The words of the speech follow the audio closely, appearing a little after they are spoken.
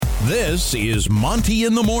This is Monty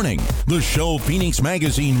in the Morning, the show Phoenix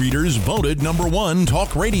Magazine readers voted #1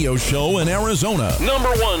 talk radio show in Arizona.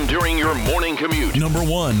 #1 during your morning commute.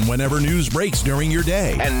 #1 whenever news breaks during your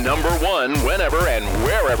day. And #1 whenever and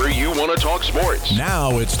wherever you want to talk sports.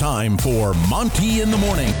 Now it's time for Monty in the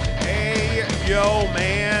Morning. Hey, yo,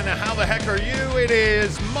 man. How the heck are you? It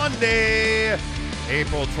is Monday,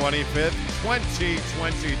 April 25th,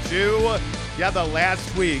 2022. Yeah, the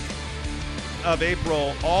last week of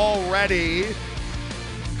April already.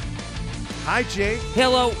 Hi, Jake.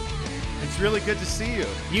 Hello. It's really good to see you.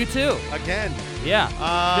 You too. Again. Yeah. It's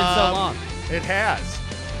been so long. It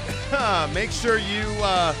has. Make sure you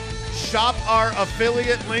shop our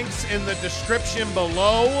affiliate links in the description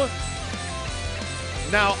below.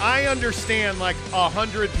 Now, I understand like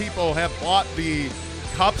 100 people have bought the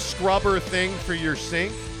cup scrubber thing for your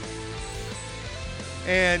sink.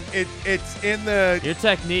 And it's in the... Your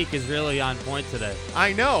technique is really on point today.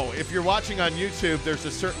 I know. If you're watching on YouTube, there's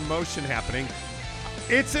a certain motion happening.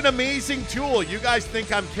 It's an amazing tool. You guys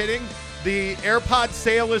think I'm kidding? The AirPod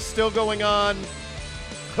sale is still going on.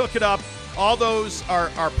 Hook it up. All those are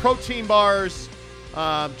protein bars.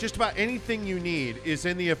 Just about anything you need is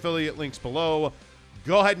in the affiliate links below.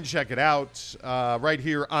 Go ahead and check it out right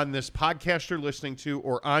here on this podcast you're listening to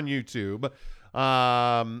or on YouTube.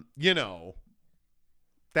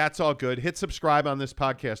 That's all good. Hit subscribe on this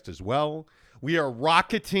podcast as well. We are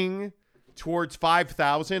rocketing towards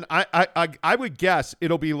 5,000. I would guess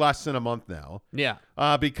it'll be less than a month now. Yeah.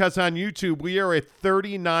 Because on YouTube, we are at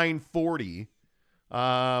 3,940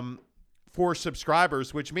 for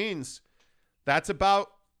subscribers, which means that's about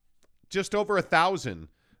just over 1,000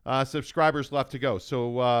 subscribers left to go.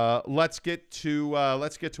 So let's get to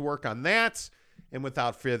work on that. And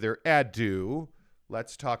without further ado,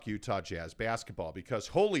 let's talk Utah Jazz basketball, because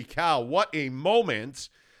holy cow, what a moment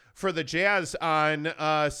for the Jazz on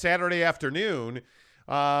Saturday afternoon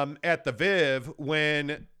at the Viv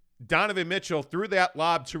when Donovan Mitchell threw that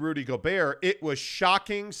lob to Rudy Gobert. It was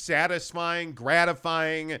shocking, satisfying,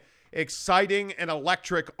 gratifying, exciting, and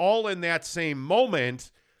electric all in that same moment.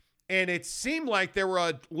 And it seemed like there were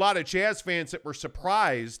a lot of Jazz fans that were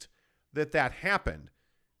surprised that happened.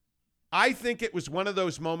 I think it was one of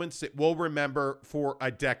those moments that we'll remember for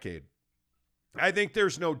a decade. I think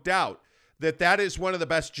there's no doubt that is one of the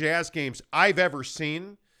best Jazz games I've ever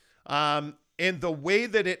seen. And the way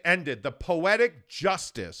that it ended, the poetic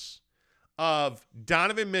justice of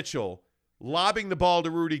Donovan Mitchell lobbing the ball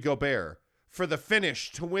to Rudy Gobert for the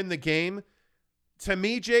finish to win the game, to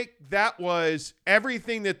me, Jake, that was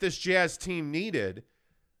everything that this Jazz team needed.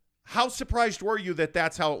 How surprised were you that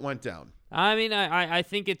that's how it went down? I mean, I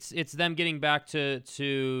think it's them getting back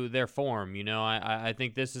to their form. You know, I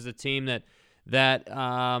think this is a team that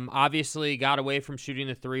obviously got away from shooting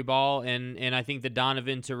the three ball, and I think the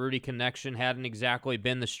Donovan to Rudy connection hadn't exactly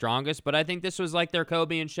been the strongest, but I think this was like their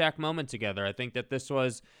Kobe and Shaq moment together. I think that that's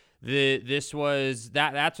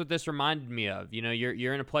what this reminded me of. You know,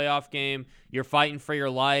 you're in a playoff game, you're fighting for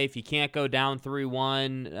your life, you can't go down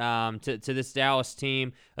 3-1 to this Dallas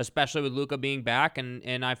team, especially with Luka being back,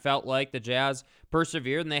 and I felt like the Jazz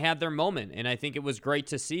persevered and they had their moment, and I think it was great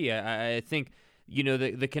to see. I think, you know,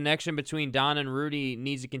 the connection between Don and Rudy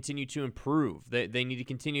needs to continue to improve. They need to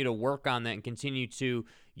continue to work on that and continue to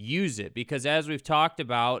use it, because as we've talked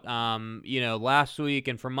about, last week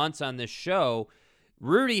and for months on this show,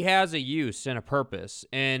 Rudy has a use and a purpose,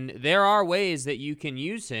 and there are ways that you can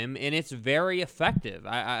use him, and it's very effective,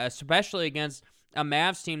 especially against a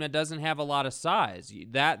Mavs team that doesn't have a lot of size.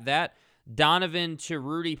 That Donovan to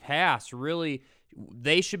Rudy pass, really,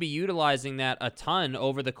 they should be utilizing that a ton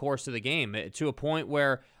over the course of the game, to a point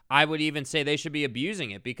where I would even say they should be abusing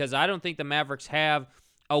it, because I don't think the Mavericks have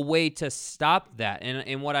a way to stop that.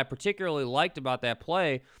 And what I particularly liked about that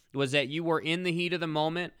play was that you were in the heat of the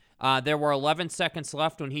moment. There were 11 seconds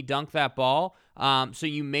left when he dunked that ball. So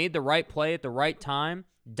you made the right play at the right time.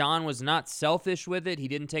 Don was not selfish with it. He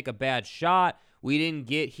didn't take a bad shot. We didn't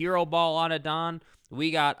get hero ball out of Don.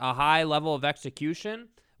 We got a high level of execution.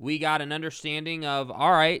 We got an understanding of,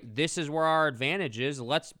 all right, this is where our advantage is.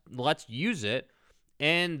 Let's use it.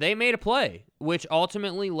 And they made a play, which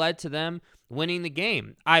ultimately led to them winning the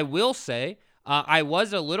game. I will say, I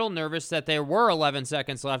was a little nervous that there were 11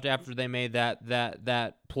 seconds left after they made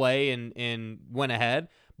that play and went ahead.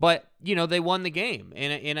 But, you know, they won the game.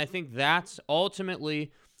 And I think that's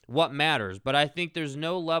ultimately what matters. But I think there's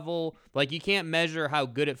no level, like, you can't measure how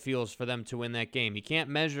good it feels for them to win that game. You can't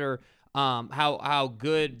measure how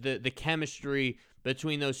good the chemistry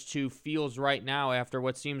between those two feels right now after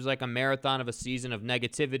what seems like a marathon of a season of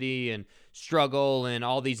negativity and struggle and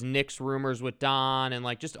all these Knicks rumors with Don and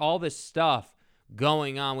like just all this stuff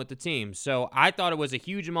going on with the team. So I thought it was a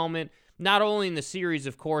huge moment, not only in the series,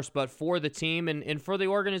 of course, but for the team and for the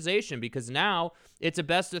organization, because now it's a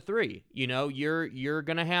best of 3. You know, you're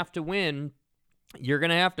going to have to win. You're going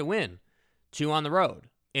to have to win 2 on the road.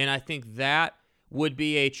 And I think that would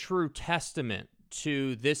be a true testament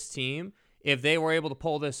to this team if they were able to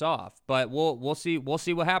pull this off. But we'll see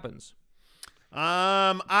what happens.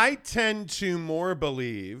 I tend to more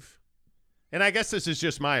believe, and I guess this is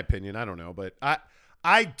just my opinion, I don't know, but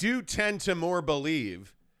I do tend to more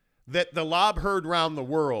believe that the lob heard round the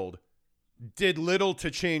world did little to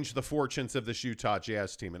change the fortunes of this Utah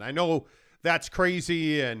Jazz team. And I know that's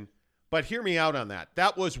crazy, but hear me out on that.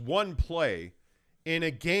 That was one play in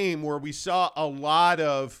a game where we saw a lot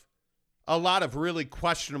of really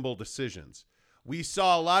questionable decisions. We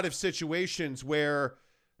saw a lot of situations where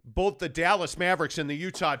both the Dallas Mavericks and the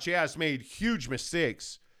Utah Jazz made huge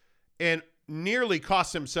mistakes and nearly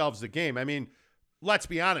cost themselves the game. I mean, let's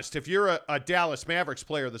be honest. If you're a Dallas Mavericks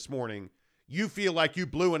player this morning, you feel like you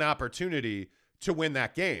blew an opportunity to win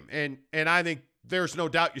that game. And I think there's no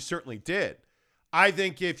doubt you certainly did. I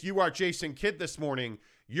think if you are Jason Kidd this morning,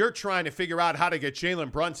 you're trying to figure out how to get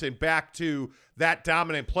Jalen Brunson back to that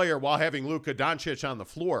dominant player while having Luka Doncic on the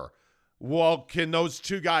floor. Well, can those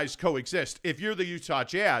two guys coexist? If you're the Utah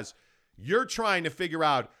Jazz, you're trying to figure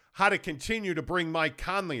out how to continue to bring Mike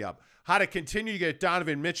Conley up, how to continue to get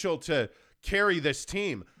Donovan Mitchell to carry this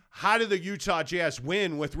team. How do the Utah Jazz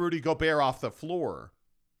win with Rudy Gobert off the floor?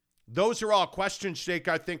 Those are all questions, Jake,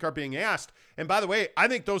 I think are being asked. And by the way, I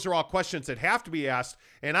think those are all questions that have to be asked.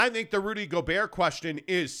 And I think the Rudy Gobert question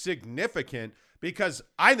is significant because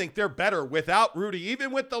I think they're better without Rudy,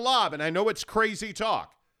 even with the lob. And I know it's crazy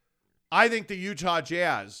talk. I think the Utah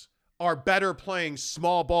Jazz are better playing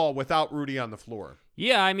small ball without Rudy on the floor.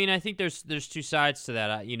 Yeah, I mean, I think there's 2 sides to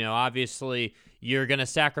that. You know, obviously you're going to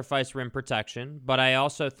sacrifice rim protection, but I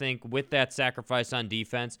also think with that sacrifice on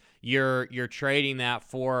defense, you're trading that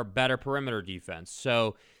for better perimeter defense.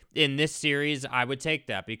 So in this series, I would take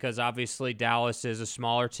that because obviously Dallas is a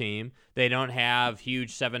smaller team. They don't have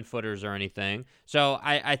huge 7-footers or anything. So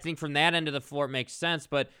I think from that end of the floor, it makes sense.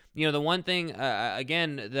 But, you know, the one thing,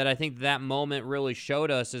 again, that I think that moment really showed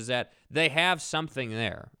us is that they have something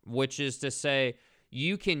there, which is to say,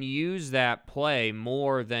 you can use that play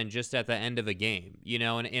more than just at the end of a game, you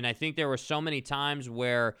know, and I think there were so many times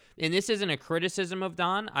where, and this isn't a criticism of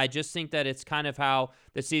Don, I just think that it's kind of how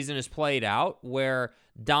the season is played out, where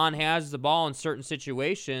Don has the ball in certain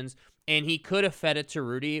situations, and he could have fed it to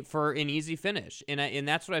Rudy for an easy finish, and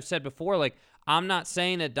that's what I've said before, like, I'm not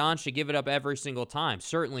saying that Don should give it up every single time,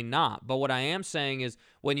 certainly not, but what I am saying is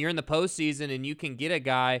when you're in the postseason and you can get a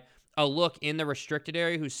guy a look in the restricted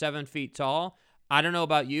area who's 7 feet tall, I don't know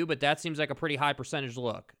about you, but that seems like a pretty high percentage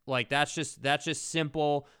look. Like that's just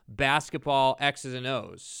simple basketball X's and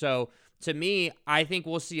O's. So to me, I think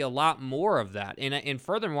we'll see a lot more of that. And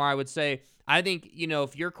furthermore, I would say, I think, you know,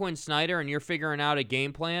 if you're Quinn Snyder and you're figuring out a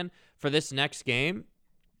game plan for this next game,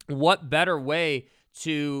 what better way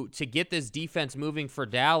to get this defense moving for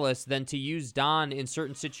Dallas than to use Don in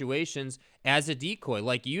certain situations as a decoy.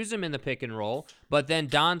 Like, use him in the pick and roll, but then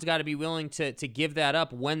Don's got to be willing to give that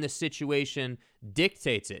up when the situation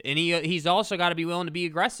dictates it. And he's also got to be willing to be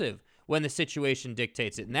aggressive when the situation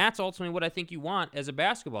dictates it. And that's ultimately what I think you want as a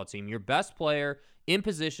basketball team. Your best player in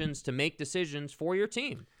positions to make decisions for your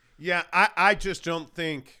team. Yeah, I just don't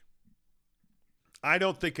think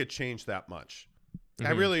it changed that much. I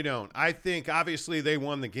really don't. I think obviously they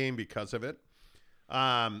won the game because of it.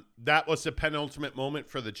 That was the penultimate moment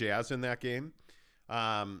for the Jazz in that game.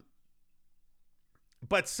 But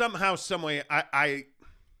somehow, someway, I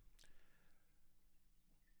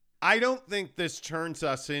don't think this turns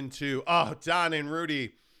us into, oh, Don and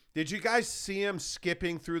Rudy, did you guys see them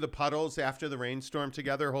skipping through the puddles after the rainstorm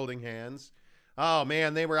together holding hands? Oh,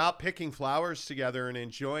 man, they were out picking flowers together and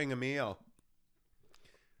enjoying a meal.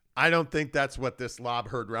 I don't think that's what this lob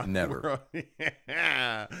heard around the world.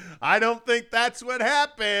 Yeah. I don't think that's what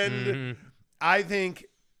happened. Mm-hmm. I think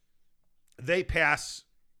they pass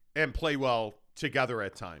and play well together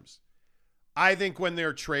at times. I think when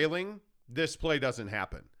they're trailing, this play doesn't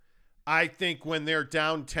happen. I think when they're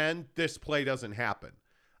down 10, this play doesn't happen.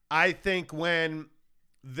 I think when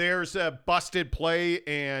there's a busted play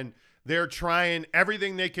and they're trying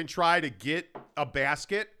everything they can try to get a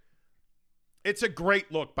basket, it's a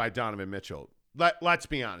great look by Donovan Mitchell. Let's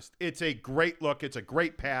be honest. It's a great look. It's a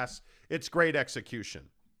great pass. It's great execution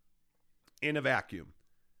in a vacuum,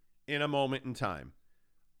 in a moment in time.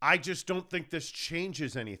 I just don't think this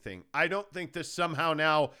changes anything. I don't think this somehow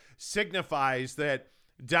now signifies that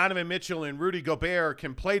Donovan Mitchell and Rudy Gobert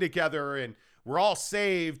can play together and we're all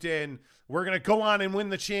saved and we're going to go on and win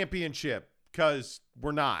the championship, because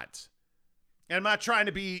we're not. And I'm not trying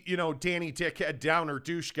to be, Danny Dickhead Downer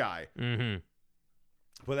douche guy. Mm-hmm.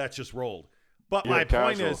 But that's just rolled. But Yeah, my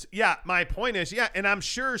point casual. is, and I'm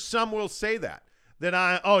sure some will say that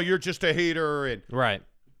you're just a hater. And Right.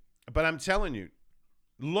 But I'm telling you,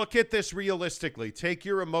 look at this realistically. Take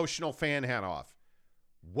your emotional fan hat off.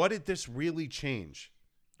 What did this really change?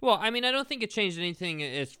 Well, I mean, I don't think it changed anything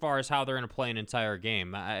as far as how they're going to play an entire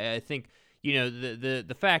game. I think,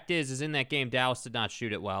 the fact is in that game, Dallas did not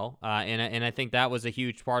shoot it well, and I think that was a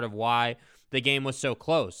huge part of why the game was so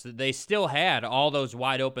close. They still had all those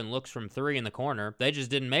wide open looks from three in the corner. They just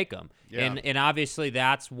didn't make them. Yeah. And obviously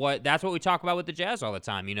that's what we talk about with the Jazz all the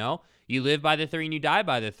time. You live by the three and you die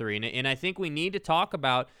by the three. And I think we need to talk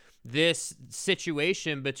about this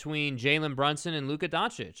situation between Jalen Brunson and Luka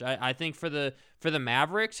Doncic. I think for the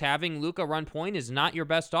Mavericks, having Luka run point is not your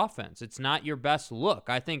best offense. It's not your best look.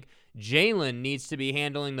 I think Jalen needs to be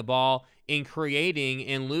handling the ball in creating,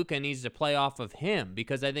 and Luka needs to play off of him,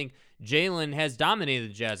 because I think Jalen has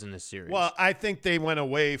dominated the Jazz in this series. Well, I think they went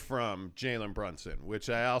away from Jalen Brunson, which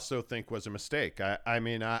I also think was a mistake.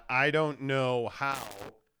 I don't know how.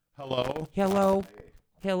 Hello? Hello.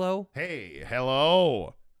 Hello. Hey,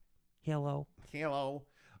 hello. Hello. Hello.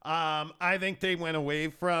 I think they went away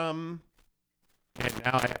from, and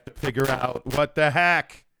now I have to figure out what the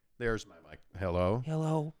heck. There's my mic. Hello.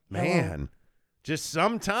 Hello. Man, just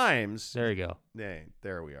sometimes. There you go. Hey,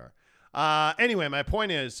 there we are. Anyway, my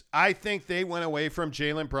point is, I think they went away from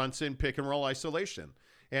Jalen Brunson pick and roll isolation,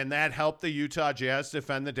 and that helped the Utah Jazz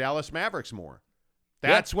defend the Dallas Mavericks more.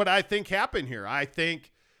 That's what I think happened here. I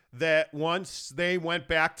think that once they went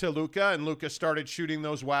back to Luka and Luka started shooting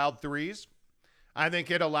those wild threes, I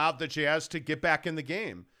think it allowed the Jazz to get back in the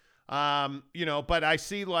game. But I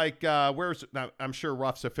see I'm sure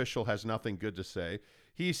Ruff's official has nothing good to say.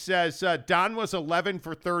 He says Don was 11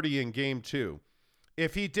 for 30 in game 2.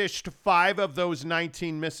 If he dished 5 of those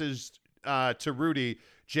 19 misses to Rudy,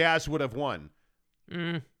 Jazz would have won.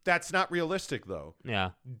 That's not realistic, though. Yeah.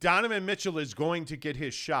 Donovan Mitchell is going to get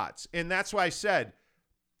his shots. And that's why I said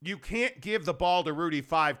you can't give the ball to Rudy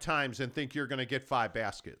 5 times and think you're going to get 5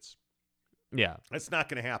 baskets. Yeah. That's not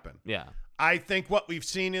going to happen. Yeah. I think what we've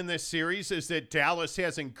seen in this series is that Dallas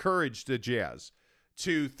has encouraged the Jazz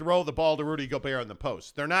to throw the ball to Rudy Gobert in the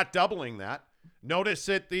post. They're not doubling that. Notice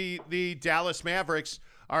that the Dallas Mavericks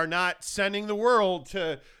are not sending the world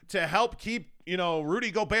to help keep, Rudy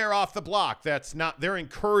Gobert off the block. They're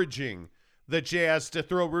encouraging the Jazz to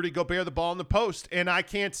throw Rudy Gobert the ball in the post, and I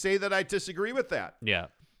can't say that I disagree with that. Yeah.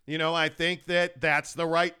 I think that that's the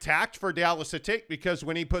right tact for Dallas to take, because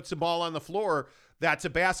when he puts the ball on the floor, that's a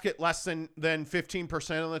basket less than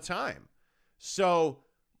 15% of the time. So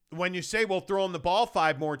when you say we'll throw him the ball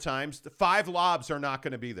 5 more times, the 5 lobs are not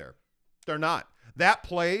going to be there. They're not. That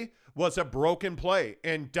play was a broken play,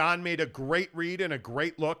 and Don made a great read and a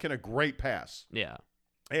great look and a great pass. Yeah.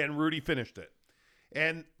 And Rudy finished it.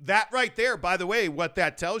 And that right there, by the way, what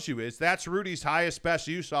that tells you is that's Rudy's highest best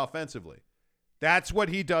use offensively. That's what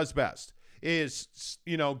he does best, is,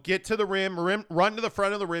 get to the rim, run to the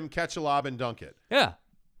front of the rim, catch a lob, and dunk it. Yeah.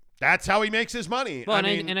 That's how he makes his money. Well,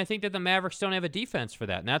 and I think that the Mavericks don't have a defense for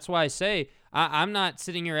that. And that's why I say I'm not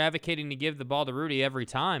sitting here advocating to give the ball to Rudy every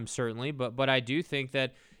time, certainly. But I do think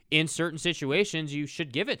that in certain situations, you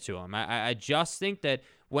should give it to him. I just think that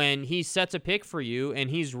when he sets a pick for you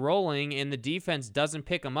and he's rolling and the defense doesn't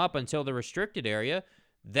pick him up until the restricted area,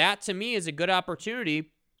 that to me is a good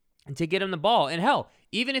opportunity to get him the ball. And hell,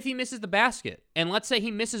 even if he misses the basket, and let's say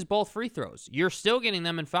he misses both free throws, you're still getting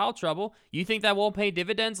them in foul trouble. You think that won't pay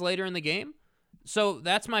dividends later in the game? So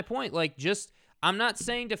that's my point. I'm not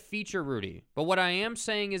saying to feature Rudy, but what I am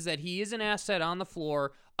saying is that he is an asset on the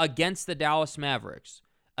floor against the Dallas Mavericks.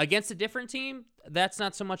 Against a different team, that's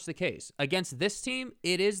not so much the case. Against this team,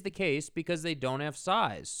 it is the case because they don't have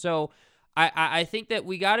size. So I think that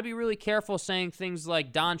we got to be really careful saying things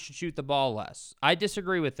like Don should shoot the ball less. I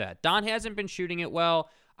disagree with that. Don hasn't been shooting it well.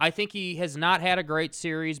 I think he has not had a great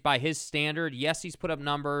series by his standard. Yes, he's put up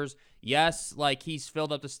numbers. Yes, he's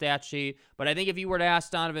filled up the stat sheet. But I think if you were to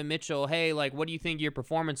ask Donovan Mitchell, hey, what do you think of your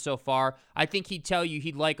performance so far? I think he'd tell you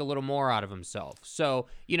he'd like a little more out of himself. So,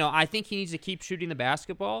 I think he needs to keep shooting the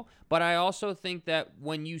basketball. But I also think that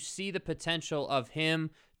when you see the potential of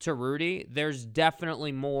him to Rudy, there's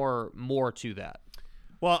definitely more to that.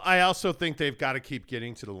 Well, I also think they've got to keep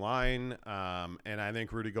getting to the line, and I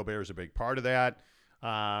think Rudy Gobert is a big part of that.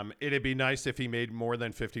 It'd be nice if he made more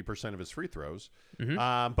than 50% of his free throws.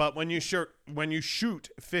 Mm-hmm. But when you shoot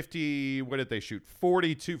 50, what did they shoot?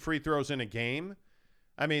 42 free throws in a game.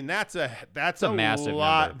 I mean, that's a massive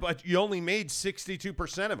lot, number. but you only made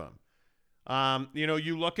 62% of them.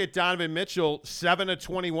 You look at Donovan Mitchell, 7 of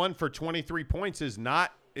 21 for 23 points is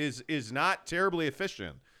not terribly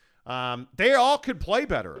efficient. They all could play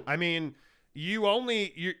better. I mean,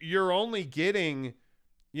 you're only getting,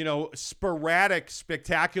 sporadic,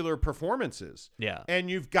 spectacular performances. Yeah. And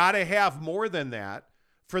you've got to have more than that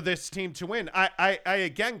for this team to win. I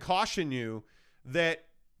again caution you that,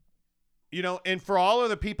 and for all of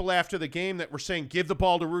the people after the game that were saying, give the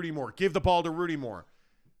ball to Rudy Moore, give the ball to Rudy Moore.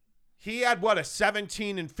 He had, a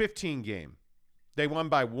 17-15 game. They won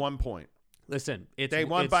by 1 point. Listen, They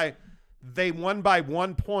won by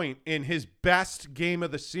 1 point in his best game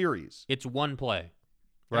of the series. It's one play,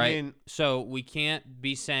 right? I mean, so we can't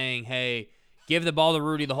be saying, hey, give the ball to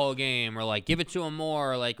Rudy the whole game, or give it to him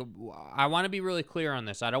more. I want to be really clear on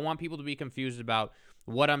this. I don't want people to be confused about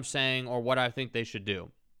what I'm saying or what I think they should do.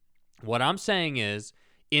 What I'm saying is,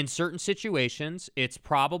 in certain situations, it's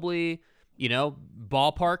probably,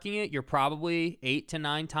 ballparking it, you're probably 8 to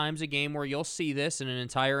 9 times a game where you'll see this in an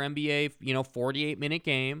entire NBA, 48-minute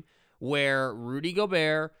game where Rudy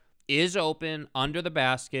Gobert is open under the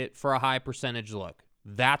basket for a high percentage look.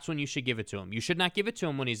 That's when you should give it to him. You should not give it to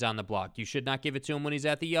him when he's on the block. You should not give it to him when he's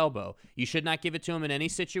at the elbow. You should not give it to him in any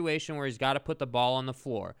situation where he's got to put the ball on the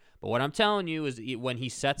floor. But what I'm telling you is when he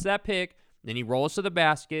sets that pick, then he rolls to the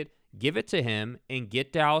basket, give it to him, and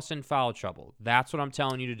get Dallas in foul trouble. That's what I'm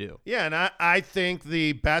telling you to do. Yeah, and I think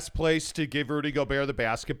the best place to give Rudy Gobert the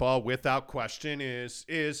basketball without question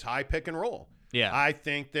is high pick and roll. Yeah. I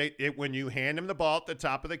think that when you hand him the ball at the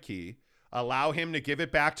top of the key, allow him to give it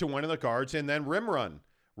back to one of the guards, and then rim run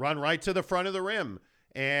right to the front of the rim.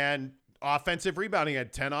 And offensive rebounding,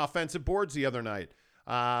 had 10 offensive boards the other night.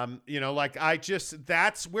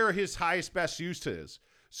 That's where his highest best use is.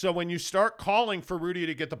 So when you start calling for Rudy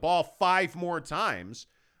to get the ball 5 more times,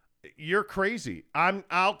 you're crazy.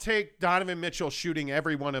 I'll take Donovan Mitchell shooting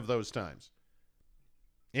every one of those times,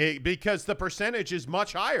 because the percentage is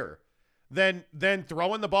much higher than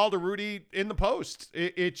throwing the ball to Rudy in the post.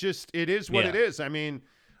 It is what it is. I mean,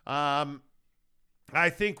 I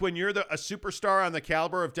think when you're a superstar on the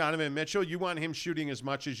caliber of Donovan Mitchell, you want him shooting as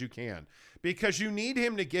much as you can, because you need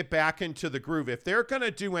him to get back into the groove. If they're going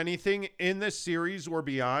to do anything in this series or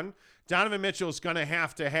beyond, Donovan Mitchell is going to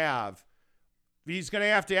have to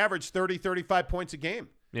average 30, 35 points a game.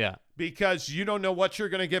 Yeah. Because you don't know what you're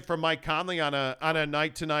going to get from Mike Conley on a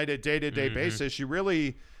night-to-night, a day-to-day basis. You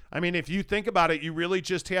really, if you think about it, you really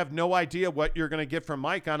just have no idea what you're going to get from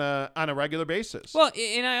Mike on a regular basis. Well,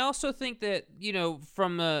 and I also think that,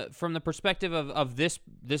 from the perspective of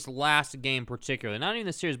this last game particularly, not even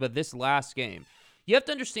the series, but this last game, you have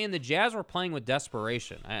to understand the Jazz were playing with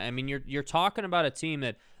desperation. I mean, you're talking about a team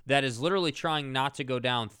that is literally trying not to go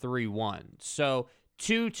down 3-1. So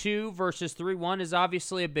 2-2 versus 3-1 is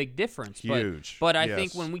obviously a big difference. Huge. But I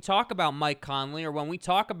think when we talk about Mike Conley, or when we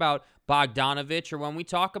talk about Bogdanovich, or when we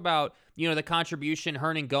talk about, the contribution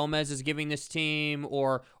Hernan Gomez is giving this team,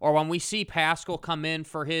 or when we see Pascal come in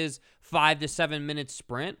for his 5 to 7 minute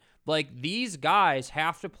sprint, these guys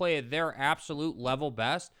have to play at their absolute level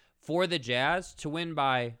best for the Jazz to win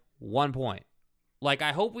by 1 point.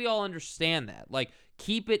 I hope we all understand that.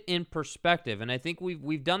 Keep it in perspective. And I think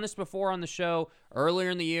we've done this before on the show earlier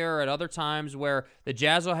in the year, at other times, where the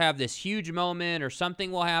Jazz will have this huge moment or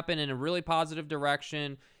something will happen in a really positive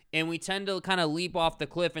direction, and we tend to kind of leap off the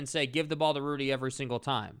cliff and say, give the ball to Rudy every single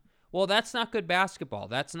time. Well, that's not good basketball.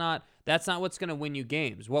 That's not what's going to win you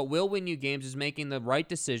games. What will win you games is making the right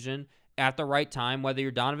decision at the right time, whether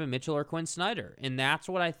you're Donovan Mitchell or Quinn Snyder. And that's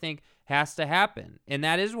what I think has to happen. And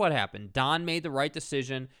that is what happened. Don made the right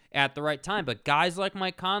decision at the right time. But guys like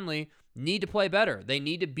Mike Conley need to play better. They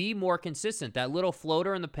need to be more consistent. That little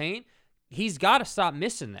floater in the paint, he's got to stop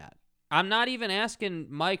missing that. I'm not even asking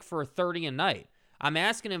Mike for 30 a night. I'm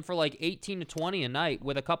asking him for 18 to 20 a night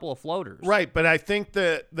with a couple of floaters. Right, but I think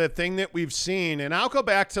the thing that we've seen, and I'll go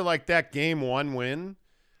back to that game 1 win,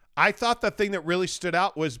 I thought the thing that really stood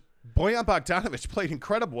out was Bojan Bogdanović played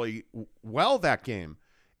incredibly well that game.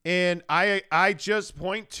 And I just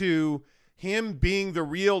point to him being the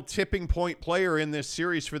real tipping point player in this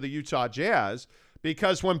series for the Utah Jazz,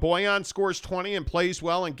 because when Bojan scores 20 and plays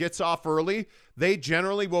well and gets off early, they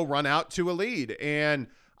generally will run out to a lead. And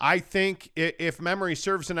I think, if memory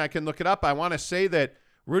serves, and I can look it up, I want to say that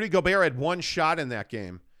Rudy Gobert had 1 shot in that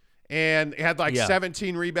game and had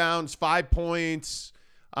 17 rebounds, 5 points.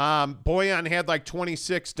 Bojan had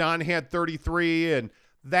 26. Don had 33. And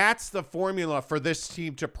that's the formula for this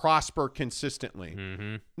team to prosper consistently.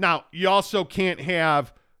 Mm-hmm. Now, you also can't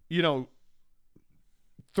have,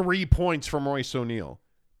 3 points from Royce O'Neal.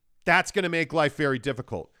 That's going to make life very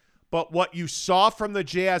difficult. But what you saw from the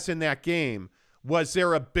Jazz in that game was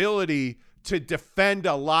their ability to defend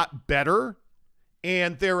a lot better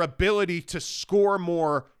and their ability to score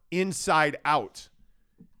more inside out.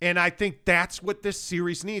 And I think that's what this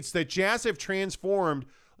series needs. The Jazz have transformed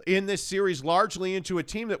in this series largely into a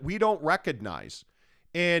team that we don't recognize.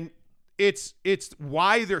 And it's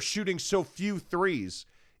why they're shooting so few threes.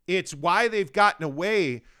 It's why they've gotten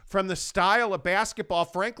away from the style of basketball,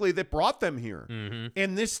 frankly, that brought them here. Mm-hmm.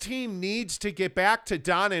 And this team needs to get back to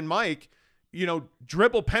Don and Mike,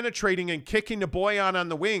 dribble penetrating and kicking to Bojan on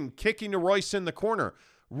the wing, kicking to Royce in the corner.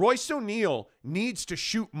 Royce O'Neal needs to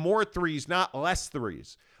shoot more threes, not less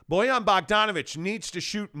threes. Bojan Bogdanovic needs to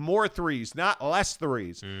shoot more threes, not less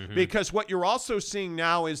threes. Mm-hmm. Because what you're also seeing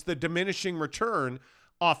now is the diminishing return,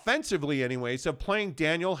 offensively anyways, of playing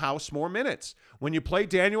Daniel House more minutes. When you play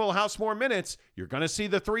Daniel House more minutes, you're going to see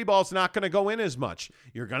the three ball's not going to go in as much.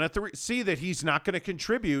 You're going to see that he's not going to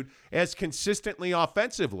contribute as consistently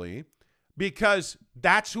offensively because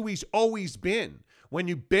that's who he's always been. When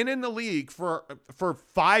you've been in the league for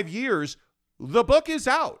 5 years, the book is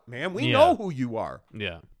out, man. We know who you are.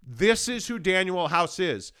 Yeah. This is who Daniel House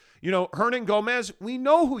is. Hernan Gomez, we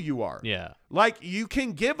know who you are. Yeah. Like, you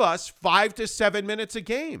can give us 5 to 7 minutes a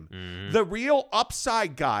game. Mm-hmm. The real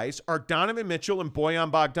upside guys are Donovan Mitchell and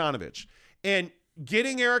Bojan Bogdanovic. And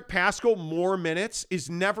getting Eric Paschall more minutes is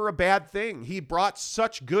never a bad thing. He brought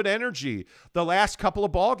such good energy the last couple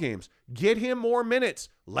of ball games. Get him more minutes.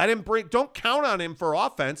 Let him don't count on him for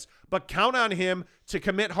offense, but count on him to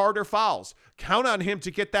commit harder fouls. Count on him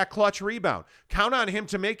to get that clutch rebound. Count on him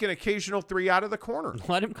to make an occasional three out of the corner.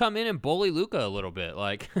 Let him come in and bully Luka a little bit.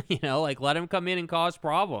 Like let him come in and cause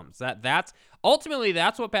problems. That's ultimately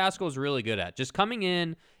what Paschall's really good at. Just coming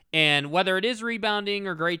in, and whether it is rebounding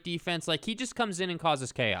or great defense, like, he just comes in and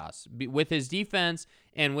causes chaos with his defense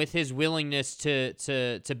and with his willingness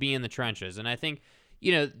to be in the trenches. And I think,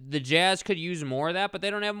 the Jazz could use more of that, but they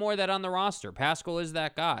don't have more of that on the roster. Paschall is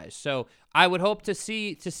that guy. So I would hope to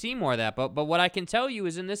see more of that. But what I can tell you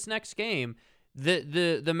is in this next game,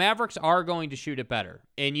 the Mavericks are going to shoot it better,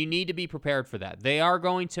 and you need to be prepared for that. They are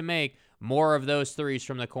going to make more of those threes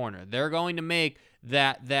from the corner. They're going to make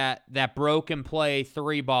that broken play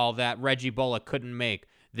three ball that Reggie Bullock couldn't make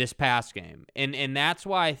this past game. And that's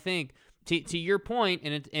why I think, to your point,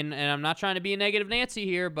 and I'm not trying to be a negative Nancy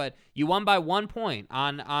here, but you won by 1 point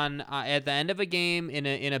on at the end of a game in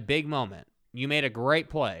a big moment. You made a great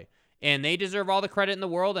play, and they deserve all the credit in the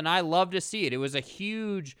world, and I love to see it. It was a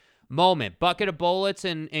huge moment. Bucket of bullets,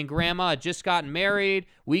 and Grandma had just gotten married.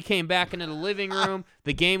 We came back into the living room.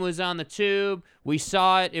 The game was on the tube. We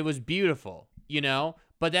saw it. It was beautiful,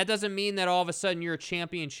 But that doesn't mean that all of a sudden you're a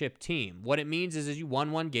championship team. What it means is you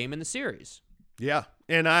won one game in the series. Yeah,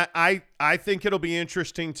 and I think it'll be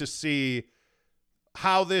interesting to see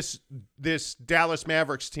how this Dallas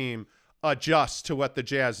Mavericks team adjusts to what the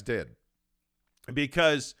Jazz did.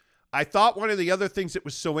 Because I thought one of the other things that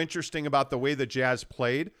was so interesting about the way the Jazz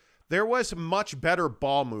played, there was much better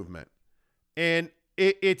ball movement. And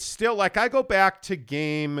it's still, like, I go back to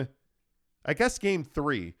game 3,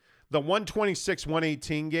 the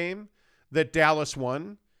 126-118 game that Dallas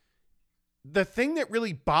won. The thing that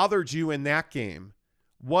really bothered you in that game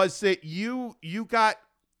was that you got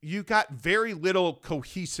very little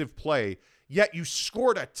cohesive play, yet you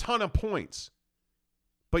scored a ton of points,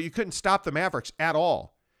 but you couldn't stop the Mavericks at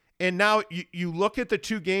all. And now you look at the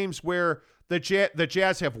two games where the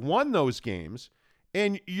Jazz have won those games,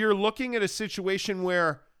 and you're looking at a situation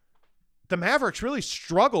where the Mavericks really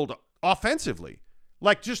struggled offensively.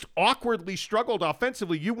 Like, just awkwardly struggled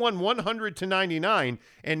offensively. You won 100-99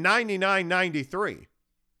 and 99-93.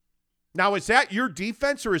 Now, is that your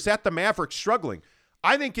defense, or is that the Mavericks struggling?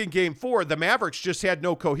 I think in Game 4, the Mavericks just had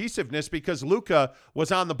no cohesiveness because Luka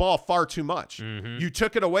was on the ball far too much. Mm-hmm. You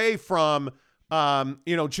took it away from,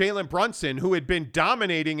 Jalen Brunson, who had been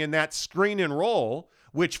dominating in that screen and roll,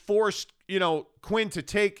 which forced, Quinn to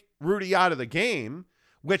take Rudy out of the game,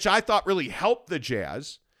 which I thought really helped the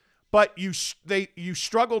Jazz. But you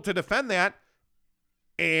struggled to defend that,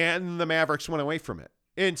 and the Mavericks went away from it.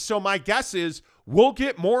 And so my guess is we'll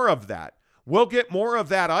get more of that. We'll get more of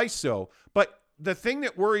that ISO. But the thing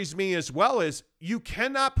that worries me as well is you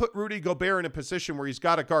cannot put Rudy Gobert in a position where he's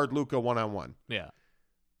got to guard Luka one-on-one. Yeah.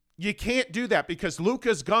 You can't do that because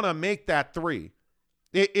Luka's going to make that three.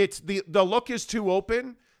 It's the look is too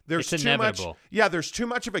open. There's it's too inevitable. much. Yeah, there's too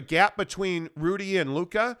much of a gap between Rudy and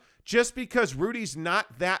Luka. Just because Rudy's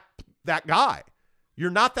not that guy.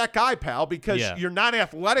 You're not that guy, pal, because you're not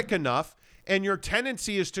athletic enough and your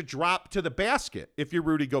tendency is to drop to the basket if you're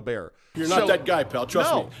Rudy Gobert. You're not that guy, pal.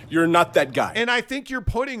 Trust me. You're not that guy. And I think you're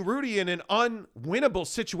putting Rudy in an unwinnable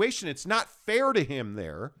situation. It's not fair to him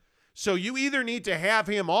there. So you either need to have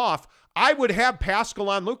him off. I would have Pascal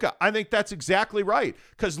on Luka. I think that's exactly right,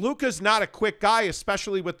 because Luka's not a quick guy,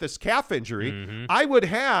 especially with this calf injury. Mm-hmm. I would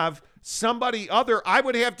have somebody other. I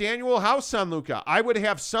would have Daniel House on Luka. I would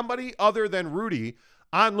have somebody other than Rudy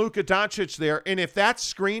on Luka Doncic there. And if that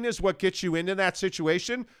screen is what gets you into that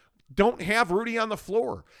situation, don't have Rudy on the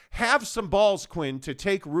floor. Have some balls, Quinn, to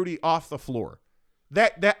take Rudy off the floor.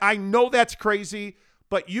 That I know that's crazy,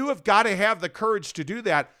 but you have got to have the courage to do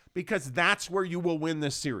that, because that's where you will win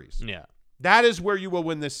this series. Yeah. That is where you will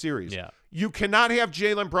win this series. Yeah. You cannot have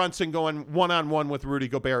Jalen Brunson going one-on-one with Rudy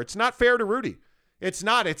Gobert. It's not fair to Rudy. It's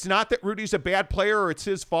not. It's not that Rudy's a bad player or it's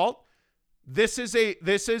his fault. This is a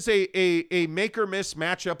make or miss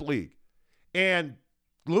matchup league. And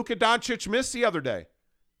Luka Doncic missed the other day.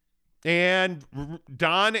 And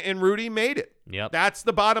Don and Rudy made it. Yep. That's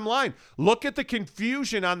the bottom line. Look at the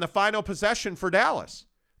confusion on the final possession for Dallas.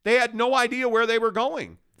 They had no idea where they were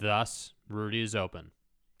going. Thus, Rudy is open.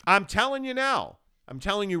 I'm telling you now. I'm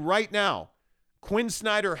telling you right now. Quinn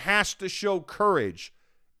Snyder has to show courage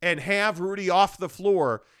and have Rudy off the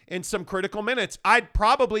floor in some critical minutes. I'd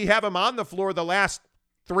probably have him on the floor the last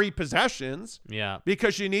 3 possessions. Yeah.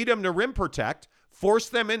 Because you need him to rim protect, force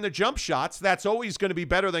them into jump shots. That's always going to be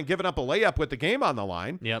better than giving up a layup with the game on the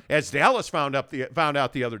line. Yep. As Dallas found out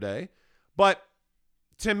the other day. But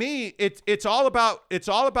to me, it's all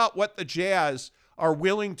about what the Jazz are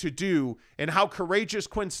willing to do and how courageous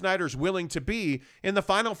Quinn Snyder's willing to be in the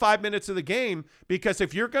final 5 minutes of the game. Because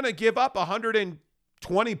if you're going to give up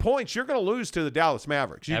 120 points, you're going to lose to the Dallas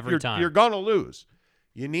Mavericks. Every time. You're going to lose.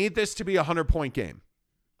 You need this to be a 100-point game.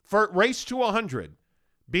 Race to 100.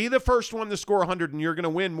 Be the first one to score 100, and you're going to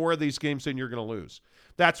win more of these games than you're going to lose.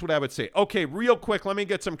 That's what I would say. Okay, real quick, let me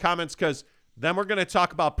get some comments, because then we're going to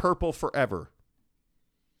talk about purple forever.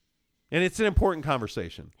 And it's an important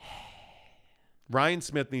conversation. Ryan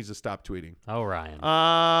Smith needs to stop tweeting. Oh, Ryan.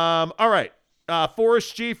 All right.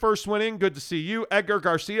 Forrest G, first winning. Good to see you. Edgar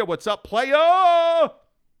Garcia, what's up, playa?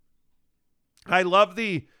 I love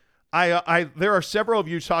there are several of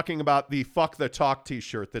you talking about the Fuck the Talk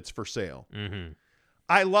t-shirt that's for sale. Mm-hmm.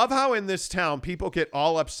 I love how in this town people get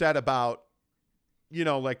all upset about,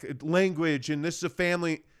 like language and this is a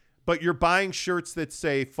family, but you're buying shirts that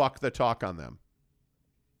say Fuck the Talk on them.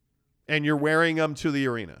 And you're wearing them to the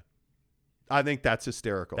arena. I think that's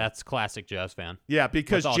hysterical. That's classic Jazz fan. Yeah,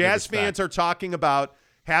 because Jazz fans are talking about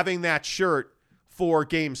having that shirt for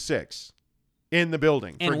Game 6 in the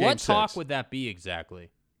building. And for what Game 6. talk would that be exactly,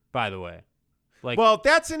 by the way? Well,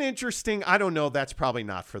 that's an interesting, I don't know, that's probably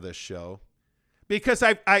not for this show. Because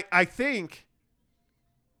I think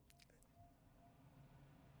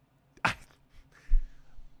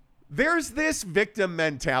there's this victim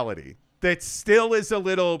mentality that still is a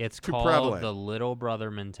little it's too called prevalent. The little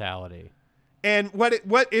brother mentality. And what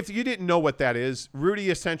if you didn't know what that is?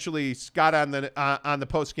 Rudy essentially got on the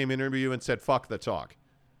post-game interview and said "fuck the talk,"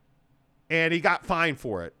 and he got fined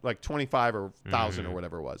for it, like 25 or 1,000 or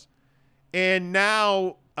whatever it was. And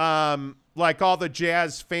now, like all the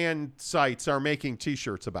Jazz fan sites are making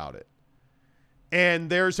T-shirts about it,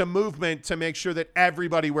 and there's a movement to make sure that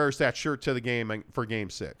everybody wears that shirt to the game for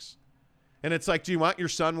Game 6. And it's like, do you want your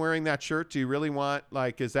son wearing that shirt? Do you really want,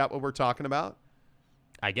 is that what we're talking about?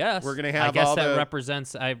 I guess we're gonna have. I guess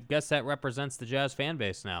that represents the Jazz fan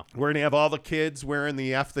base now. We're gonna have all the kids wearing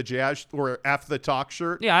the F the Jazz or F the Talk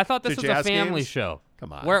shirt. Yeah, I thought this was a family games? show.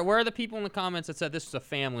 Come on. Where are the people in the comments that said this was a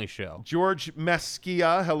family show? George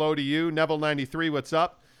Mesquia, hello to you. Neville93, what's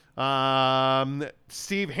up?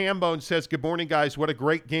 Steve Hambone says, "Good morning, guys. What a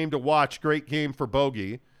great game to watch. Great game for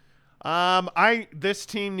Bogey." This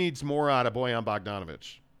team needs more out of Bojan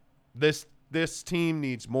Bogdanovic. This team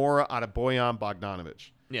needs more out of Bojan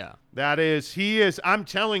Bogdanovic. Yeah. I'm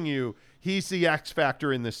telling you, he's the X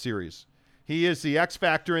factor in this series. He is the X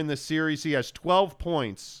factor in this series. He has 12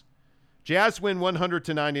 points. Jazz win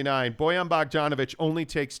 100-99. Bojan Bogdanovic only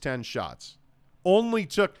takes 10 shots.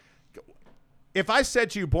 If I said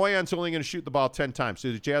to you, Bojan's only going to shoot the ball 10 times,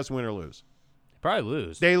 do the Jazz win or lose? Probably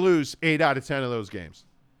lose. They lose 8 out of 10 of those games.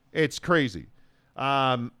 It's crazy.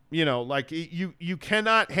 You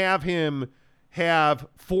cannot have him have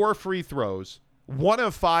 4 free throws, 1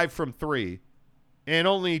 of 5 from 3, and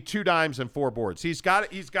only 2 dimes and 4 boards. Bojan's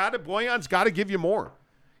got to give you more.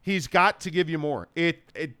 He's got to give you more.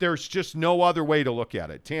 There's just no other way to look at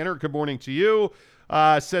it. Tanner, good morning to you.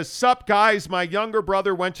 Says, sup, guys. My younger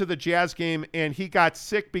brother went to the Jazz game, and he got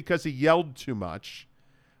sick because he yelled too much.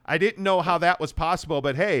 I didn't know how that was possible,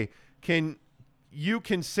 but hey, you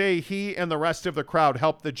can say he and the rest of the crowd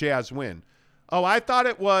helped the Jazz win. Oh, I thought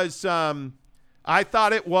it was for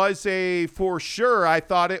sure. I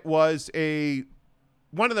thought it was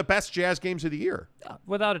one of the best Jazz games of the year.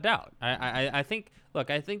 Without a doubt. I think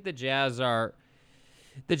the Jazz are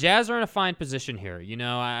in a fine position here. You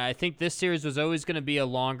know, I think this series was always going to be a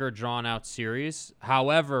longer, drawn-out series.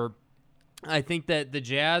 However, I think that the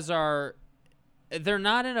Jazz they're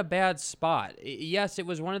not in a bad spot. Yes, it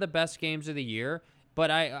was one of the best games of the year,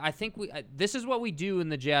 but I think this is what we do in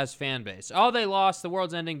the Jazz fan base. Oh, they lost, the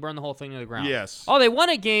world's ending, burn the whole thing to the ground. Yes. Oh, they won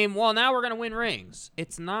a game, well, now we're going to win rings.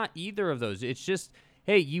 It's not either of those. It's just,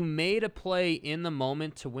 hey, you made a play in the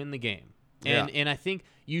moment to win the game. And I think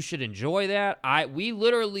you should enjoy that. We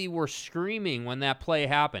literally were screaming when that play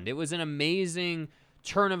happened. It was an amazing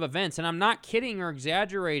turn of events, and I'm not kidding or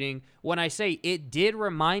exaggerating when I say it did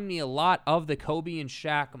remind me a lot of the Kobe and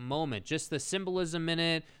Shaq moment. Just the symbolism in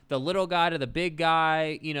it, the little guy to the big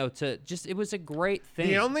guy, it was a great thing.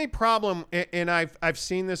 The only problem, and I've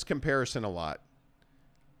seen this comparison a lot.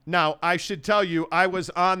 Now, I should tell you, I was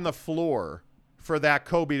on the floor for that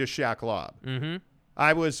Kobe to Shaq lob. Mm-hmm.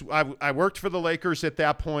 I worked for the Lakers at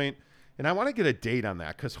that point, and I want to get a date on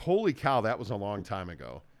that because holy cow, that was a long time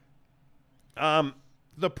ago.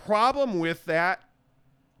 The problem with that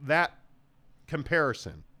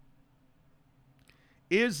comparison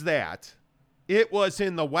is that it was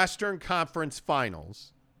in the Western Conference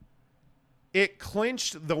Finals. It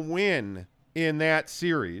clinched the win in that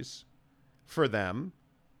series for them,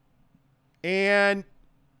 and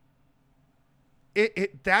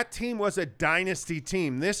that team was a dynasty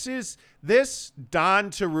team. This Don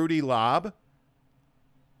to Rudy lob.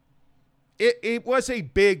 It is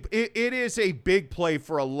a big play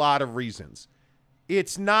for a lot of reasons.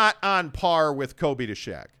 It's not on par with Kobe to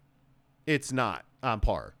Shaq. It's not on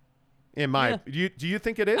par. Do you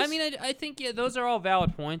think it is? I mean, I think those are all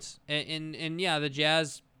valid points. And the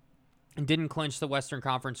Jazz didn't clinch the Western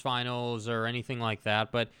Conference Finals or anything like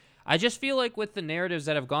that, but I just feel like with the narratives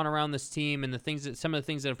that have gone around this team and some of the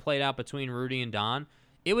things that have played out between Rudy and Don,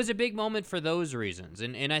 it was a big moment for those reasons.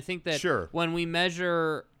 And I think that when we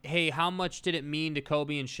measure, hey, how much did it mean to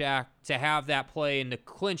Kobe and Shaq to have that play and to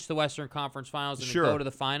clinch the Western Conference Finals and to go to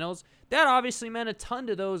the finals, that obviously meant a ton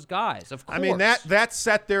to those guys, of course. I mean, that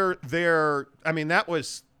set their that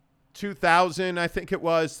was 2000, I think it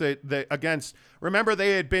was, against, remember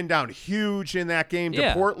they had been down huge in that game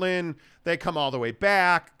to Portland. They come all the way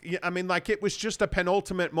back. I mean, it was just a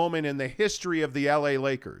penultimate moment in the history of the LA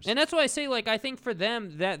Lakers. And that's why I say, I think for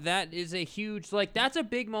them, that is a huge, that's a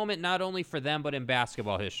big moment not only for them, but in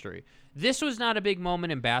basketball history. This was not a big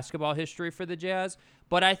moment in basketball history for the Jazz,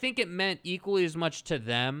 but I think it meant equally as much to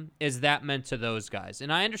them as that meant to those guys.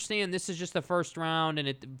 And I understand this is just the first round,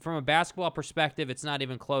 and from a basketball perspective, it's not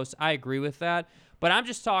even close. I agree with that. But I'm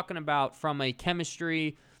just talking about from a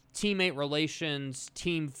chemistry, teammate relations,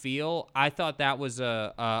 team feel. I thought that was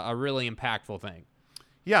a really impactful thing.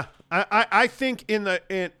 Yeah, I think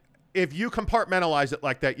if you compartmentalize it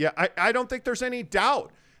like that, I don't think there's any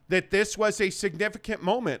doubt that this was a significant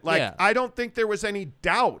moment. I don't think there was any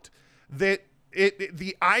doubt that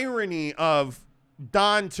the irony of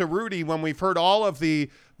Don to Rudy when we've heard all of the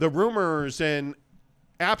rumors, and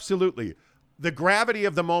absolutely the gravity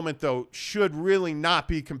of the moment though should really not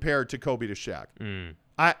be compared to Kobe to Shaq.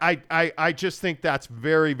 I just think that's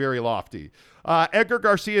very, very lofty. Edgar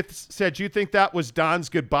Garcia said, you think that was Don's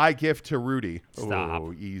goodbye gift to Rudy? Stop.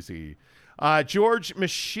 Oh, easy. George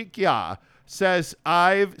Mashikia says,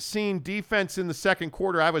 I've seen defense in the second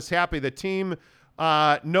quarter. I was happy. The team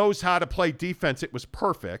knows how to play defense. It was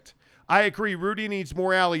perfect. I agree. Rudy needs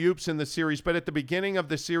more alley-oops in the series, but at the beginning of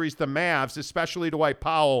the series, the Mavs, especially Dwight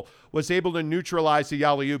Powell, was able to neutralize the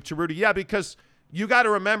alley-oop to Rudy. Yeah, because you got to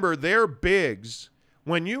remember, they're bigs.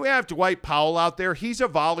 When you have Dwight Powell out there, he's a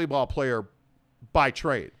volleyball player by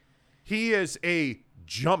trade. He is a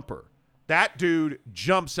jumper. That dude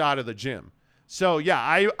jumps out of the gym. So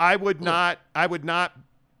yeah, I would not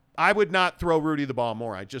throw Rudy the ball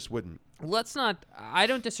more. I just wouldn't. I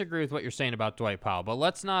don't disagree with what you're saying about Dwight Powell, but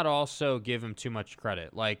let's not also give him too much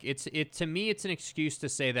credit. To me, it's an excuse to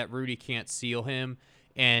say that Rudy can't seal him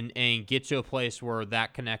and get to a place where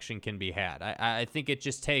that connection can be had. I think it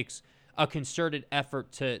just takes a concerted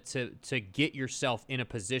effort to get yourself in a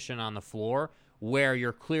position on the floor where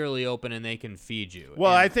you're clearly open and they can feed you.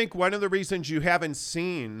 Well, I think one of the reasons you haven't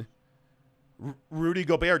seen Rudy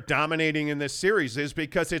Gobert dominating in this series is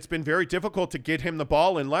because it's been very difficult to get him the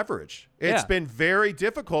ball in leverage. It's been very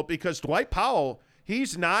difficult because Dwight Powell,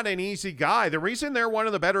 He's not an easy guy. The reason they're one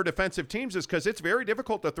of the better defensive teams is because it's very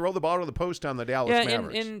difficult to throw the ball to the post on the Dallas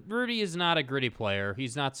Mavericks. And Rudy is not a gritty player.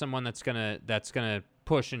 He's not someone that's gonna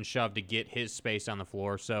push and shove to get his space on the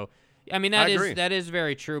floor. So, I mean, that is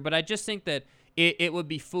very true. But I just think that it would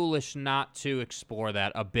be foolish not to explore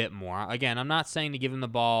that a bit more. Again, I'm not saying to give him the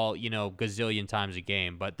ball, gazillion times a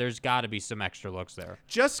game, but there's got to be some extra looks there.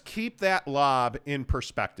 Just keep that lob in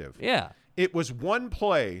perspective. Yeah. It was one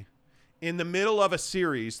play in the middle of a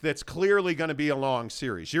series that's clearly going to be a long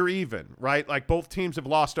series. You're even, right? Like both teams have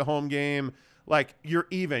lost a home game. Like you're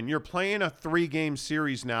even. You're playing a 3-game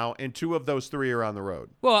series now, and 2 of those 3 are on the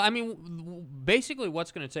road. Well, I mean, basically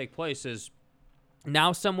what's going to take place is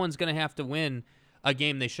now someone's going to have to win a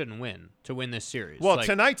game they shouldn't win to win this series. Well,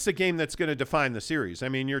 tonight's the game that's going to define the series. I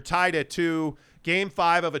mean, you're tied at 2. Game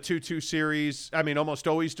 5 of a 2-2 series, I mean, almost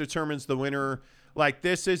always determines the winner. Like,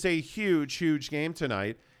 this is a huge, huge game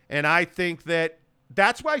tonight. And I think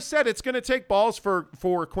that's why I said it's going to take balls for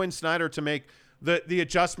Quinn Snyder to make the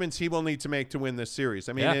adjustments he will need to make to win this series.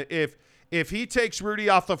 I mean, if he takes Rudy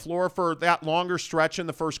off the floor for that longer stretch in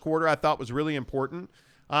the first quarter, I thought was really important.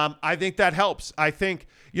 I think that helps. I think,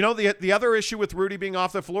 the other issue with Rudy being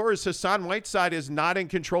off the floor is Hassan Whiteside is not in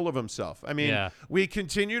control of himself. I mean, we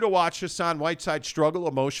continue to watch Hassan Whiteside struggle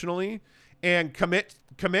emotionally and commit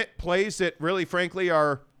plays that really, frankly,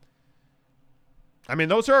 are – I mean,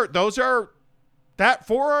 those are that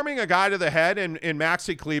forearming a guy to the head in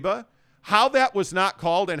Maxi Kleber, how that was not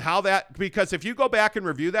called and how that – because if you go back and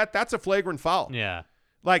review that, that's a flagrant foul. Yeah.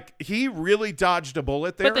 Like, he really dodged a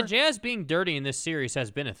bullet there. But the Jazz being dirty in this series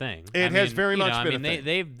has been a thing. It has very much been a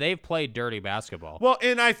thing. They've played dirty basketball. Well,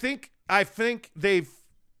 and I think they've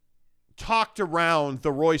talked around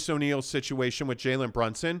the Royce O'Neal situation with Jalen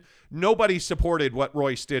Brunson. Nobody supported what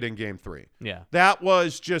Royce did in Game 3. Yeah. That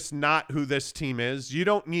was just not who this team is. You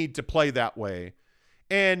don't need to play that way.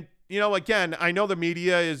 And, again, I know the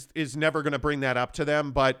media is never going to bring that up to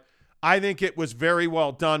them, but I think it was very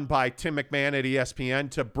well done by Tim McMahon at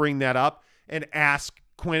ESPN to bring that up and ask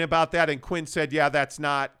Quinn about that. And Quinn said, yeah, that's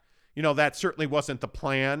not, that certainly wasn't the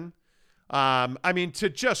plan. I mean, to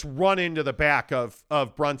just run into the back of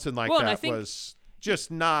Brunson like that was just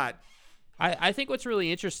not. I think what's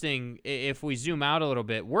really interesting, if we zoom out a little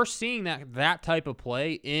bit, we're seeing that type of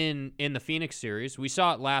play in the Phoenix series. We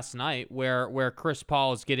saw it last night where Chris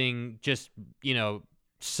Paul is getting just,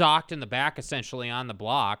 socked in the back essentially on the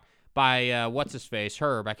block by what's his face,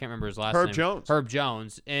 Herb. I can't remember his last name. Herb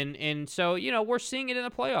Jones. And so, we're seeing it in the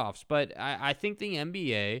playoffs. But I think the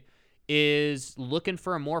NBA is looking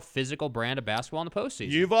for a more physical brand of basketball in the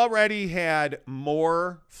postseason. You've already had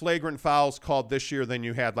more flagrant fouls called this year than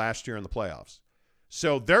you had last year in the playoffs.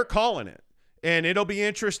 So they're calling it. And it'll be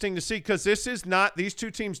interesting to see because these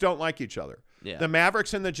two teams don't like each other. Yeah. The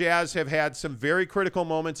Mavericks and the Jazz have had some very critical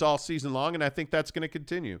moments all season long, and I think that's going to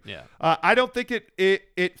continue. Yeah. I don't think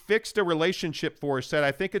it fixed a relationship for us.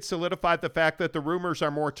 I think it solidified the fact that the rumors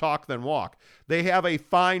are more talk than walk. They have a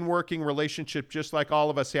fine working relationship just like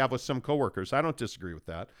all of us have with some coworkers. I don't disagree with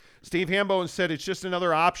that. Steve Hambone said it's just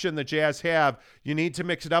another option the Jazz have. You need to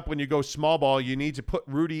mix it up when you go small ball. You need to put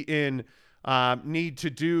Rudy in need to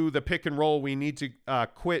do the pick and roll. We need to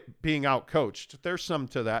quit being out coached. There's some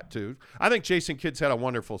to that too. I think Jason Kidd's had a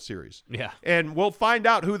wonderful series. Yeah. And we'll find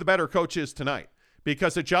out who the better coach is tonight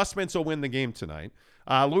because adjustments will win the game tonight.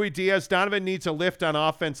 Louis Diaz, Donovan needs a lift on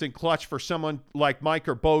offense and clutch for someone like Mike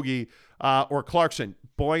or Bogey or Clarkson.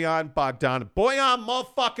 Bojan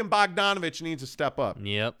motherfucking Bogdanovic needs to step up.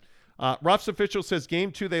 Yep. Ruff's official says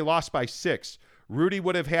game 2 they lost by 6. Rudy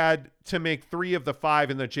would have had to make 3 of the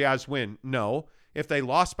 5 in the Jazz win. No. If they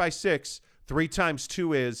lost by 6, 3 times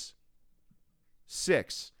 2 is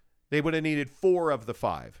 6. They would have needed 4 of the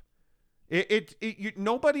 5.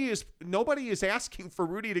 Nobody is asking for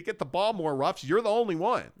Rudy to get the ball more, Ruffs. You're the only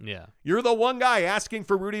one. Yeah. You're the one guy asking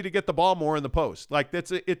for Rudy to get the ball more in the post. Like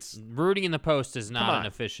it's Rudy in the post is not an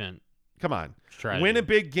efficient. Come on. Strategy. Win a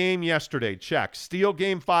big game yesterday. Check. Steal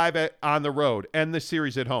game 5 on the road. End the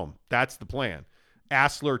series at home. That's the plan.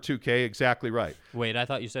 Asler 2K, exactly right. Wait, I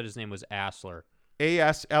thought you said his name was Asler.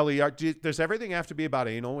 A-S-L-E-R. Does everything have to be about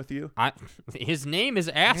anal with you? His name is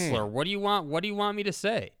Asler. Man. What do you want me to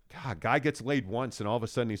say? God, guy gets laid once and all of a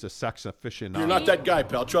sudden he's a sex aficionado. You're not that guy,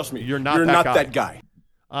 pal. Trust me. You're not that guy.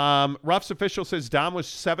 Ruff's official says Dom was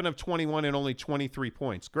 7 of 21 and only 23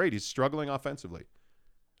 points. Great. He's struggling offensively.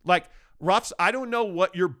 Like, Ruff's, I don't know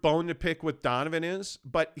what your bone to pick with Donovan is,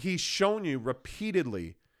 but he's shown you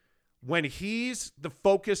repeatedly when he's the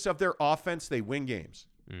focus of their offense, they win games.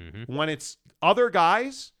 Mm-hmm. When it's other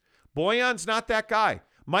guys, Bojan's not that guy.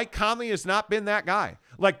 Mike Conley has not been that guy.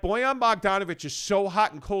 Like, Bojan Bogdanovic is so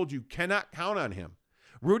hot and cold, you cannot count on him.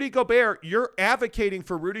 Rudy Gobert, you're advocating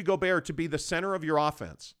for Rudy Gobert to be the center of your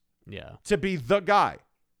offense. Yeah. To be the guy.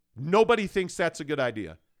 Nobody thinks that's a good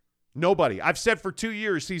idea. Nobody. I've said for 2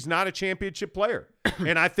 years he's not a championship player.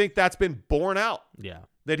 And I think that's been borne out. Yeah.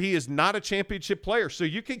 That he is not a championship player. So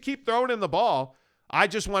you can keep throwing him the ball. I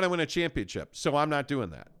just want to win a championship. So I'm not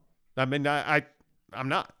doing that. I mean, I'm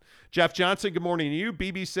not. Jeff Johnson, good morning to you.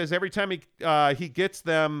 BB says every time he gets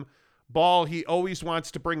them ball, he always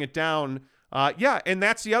wants to bring it down. Yeah, and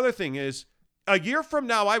that's the other thing is a year from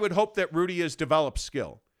now, I would hope that Rudy has developed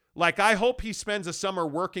skill. Like I hope he spends a summer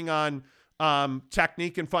working on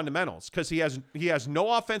technique and fundamentals because he has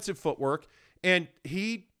no offensive footwork and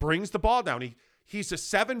he brings the ball down. He's a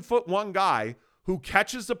 7'1" guy who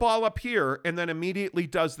catches the ball up here and then immediately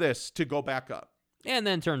does this to go back up. And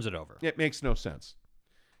then turns it over. It makes no sense.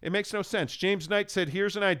 It makes no sense. James Knight said,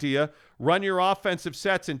 here's an idea. Run your offensive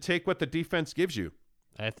sets and take what the defense gives you.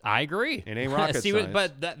 I agree. It ain't rocket science.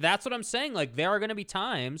 But that's what I'm saying. Like, there are going to be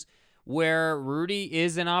times where Rudy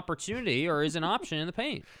is an opportunity or is an option in the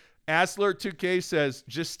paint. Asler2K says,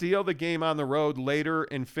 just steal the game on the road later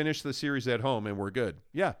and finish the series at home, and we're good.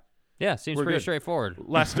 Yeah. Yeah, seems pretty straightforward.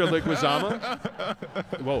 Lester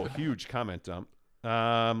Liguizama. Whoa, huge comment dump.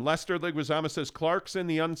 Lester Liguizama says, Clarkson,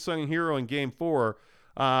 the unsung hero in Game 4.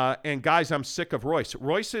 And, guys, I'm sick of Royce.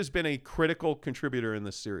 Royce has been a critical contributor in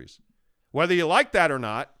this series. Whether you like that or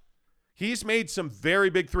not, he's made some very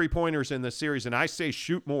big three-pointers in this series, and I say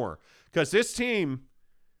shoot more because this team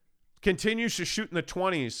continues to shoot in the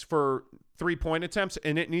 20s for three-point attempts,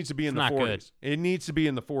 and it needs to be in the 40s. Good. It needs to be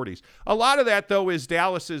in the 40s. A lot of that, though, is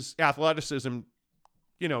Dallas's athleticism,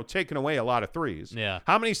 taking away a lot of threes. Yeah.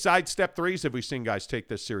 How many sidestep threes have we seen guys take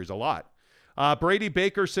this series? A lot. Brady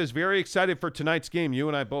Baker says, very excited for tonight's game. You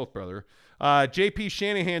and I both, brother. JP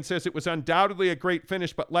Shanahan says it was undoubtedly a great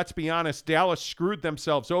finish, but let's be honest, Dallas screwed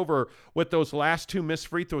themselves over with those last 2 missed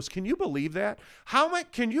free throws. Can you believe that?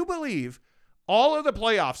 Can you believe all of the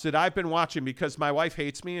playoffs that I've been watching because my wife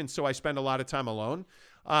hates me and so I spend a lot of time alone?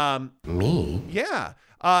 Me? Yeah.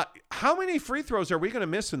 How many free throws are we going to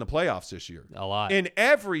miss in the playoffs this year? A lot. In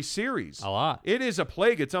every series. A lot. It is a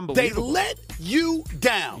plague. It's unbelievable. They let you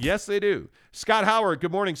down. Yes, they do. Scott Howard,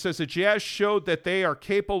 good morning, says the Jazz showed that they are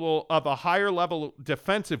capable of a higher level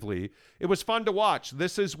defensively. It was fun to watch.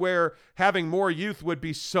 This is where having more youth would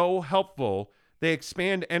be so helpful. They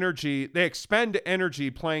expend energy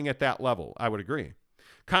playing at that level. I would agree.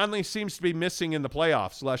 Conley seems to be missing in the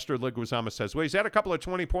playoffs, Lester Liguizama says. Well, he's had a couple of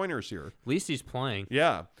 20-pointers here. At least he's playing.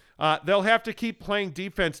 Yeah. They'll have to keep playing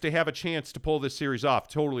defense to have a chance to pull this series off.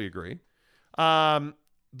 Totally agree.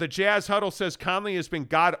 The Jazz Huddle says Conley has been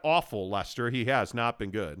god-awful, Lester. He has not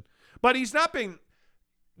been good. But he's not been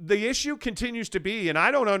 – the issue continues to be, and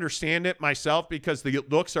I don't understand it myself because the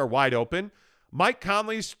looks are wide open, Mike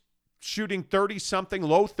Conley's shooting 30-something,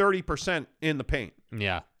 low 30% in the paint.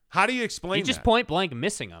 Yeah. How do you explain that? He's just point-blank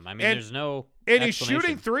missing them. I mean, there's no And he's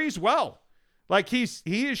shooting threes well. Like, he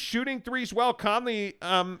is shooting threes well. Conley,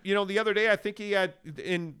 the other day I think he had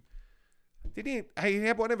he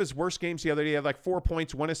had one of his worst games the other day. He had like 4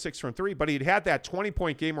 points, 1 of 6 from 3, but he'd had that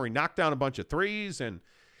 20-point game where he knocked down a bunch of threes. And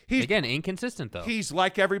he's, again, inconsistent, though. He's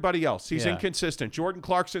like everybody else. He's inconsistent. Jordan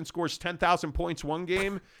Clarkson scores 10,000 points one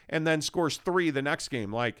game and then scores 3 the next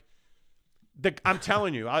game. Like, I'm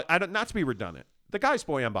telling you, I don't, not to be redundant, the guy's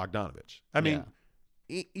Bojan Bogdanović. I mean,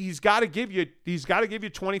 he's got to give you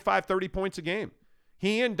 25, 30 points a game.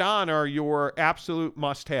 He and Don are your absolute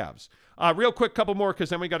must-haves. Real quick, couple more because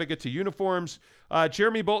then we got to get to uniforms.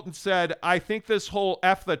 Jeremy Bolton said, I think this whole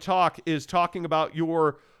F the talk is talking about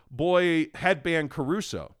your boy headband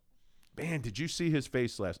Caruso. Man, did you see his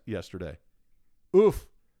face yesterday? Oof,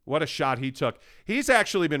 what a shot he took. He's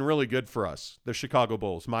actually been really good for us, the Chicago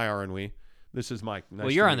Bulls, Myar and we. This is Mike. Nice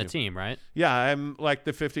well, you're on the team, right? Yeah, I'm like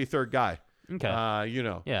the 53rd guy. Okay.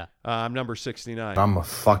 Yeah. I'm number 69. I'm a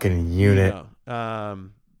fucking unit.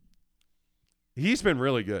 He's been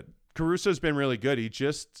really good. Caruso's been really good.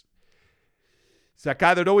 He's that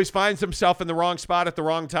guy that always finds himself in the wrong spot at the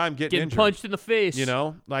wrong time, getting injured. Punched in the face.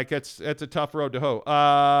 Like it's a tough road to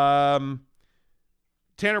hoe.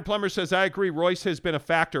 Tanner Plummer says, I agree. Royce has been a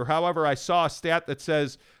factor. However, I saw a stat that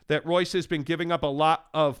says that Royce has been giving up a lot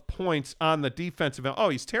of points on the defensive end. Oh,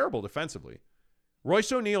 he's terrible defensively.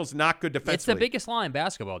 Royce O'Neal's not good defensively. It's the biggest lie in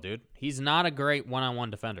basketball, dude. He's not a great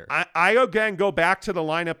one-on-one defender. I again go back to the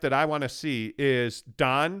lineup that I want to see is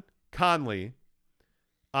Don Conley,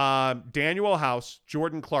 Daniel House,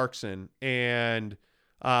 Jordan Clarkson, and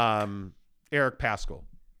Eric Paschall.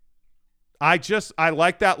 I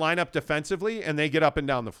like that lineup defensively, and they get up and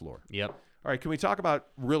down the floor. Yep. All right, can we talk about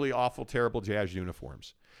really awful, terrible Jazz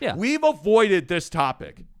uniforms? Yeah. We've avoided this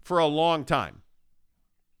topic for a long time.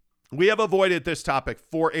 We have avoided this topic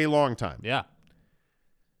for a long time. Yeah.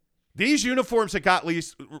 These uniforms that got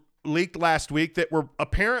leaked last week that were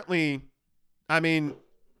apparently,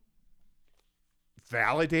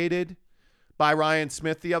 validated by Ryan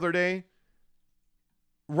Smith the other day.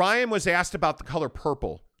 Ryan was asked about the color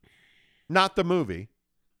purple, not the movie,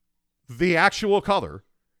 the actual color.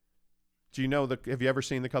 Do you know have you ever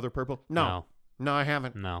seen the color purple? No, I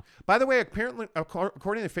haven't. No. By the way, apparently,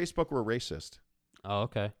 according to Facebook, we're racist. Oh,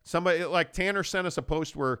 okay. Somebody like Tanner sent us a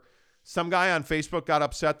post where some guy on Facebook got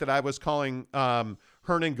upset that I was calling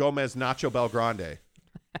Hernan Gomez Nacho Belgrande.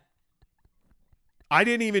 I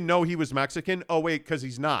didn't even know he was Mexican. Oh, wait, because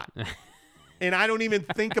he's not. And I don't even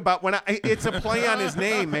think about it's a play on his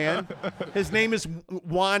name, man. His name is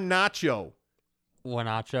Juan Nacho. Juan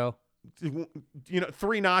Nacho?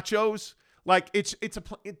 Three nachos. Like, it's a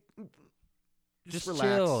play. Just relax.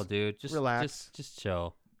 chill, dude. Just relax. Just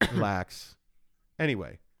chill. Relax.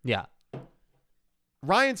 Anyway. Yeah.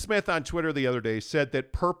 Ryan Smith on Twitter the other day said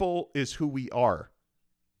that purple is who we are.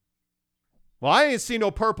 Well, I didn't see no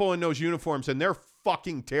purple in those uniforms, and they're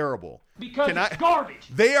fucking terrible. Because it's garbage.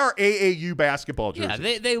 They are AAU basketball jerseys.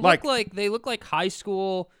 Yeah, they look like high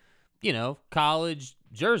school, college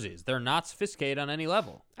jerseys. They're not sophisticated on any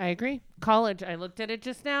level. I agree. College. I looked at it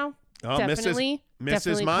just now. Oh, definitely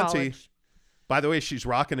Mrs. Monty. College. By the way, she's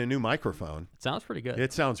rocking a new microphone. It sounds pretty good.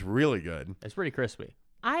 It sounds really good. It's pretty crispy.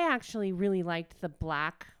 I actually really liked the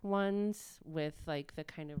black ones with like the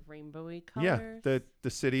kind of rainbowy colors. Yeah, the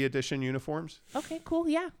city edition uniforms. Okay, cool.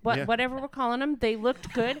 Yeah. Whatever we're calling them, they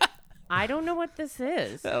looked good. I don't know what this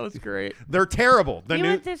is. That was great. They're terrible. You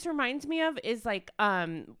know what this reminds me of is like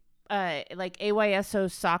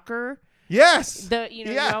AYSO soccer. Yes.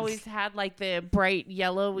 You always had like the bright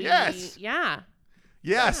yellowy. Yes. Yeah.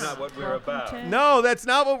 Yes. That's not what we're about. No, that's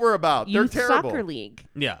not what we're about. Youth They're terrible. soccer league.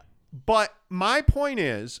 Yeah. But my point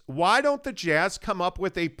is, why don't the Jazz come up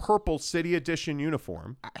with a purple city edition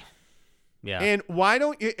uniform? Yeah. And why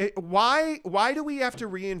do we have to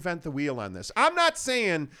reinvent the wheel on this? I'm not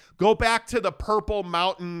saying go back to the purple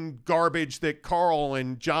mountain garbage that Carl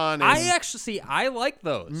and John and I like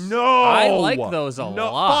those. No. I like those a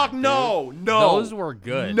lot. Fuck no. Dude. No. Those were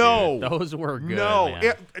good. No. Dude. Those were good. No.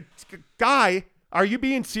 Man. Guy, are you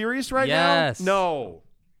being serious right Yes. now? No.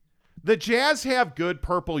 The Jazz have good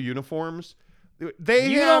purple uniforms. You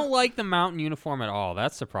don't like the mountain uniform at all.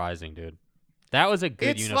 That's surprising, dude. That was a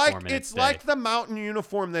good uniform. It's like the mountain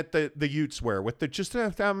uniform that the Utes wear with I'm just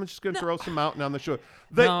gonna throw some mountain on the show.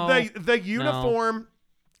 The uniform,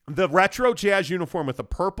 the retro Jazz uniform with the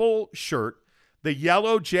purple shirt, the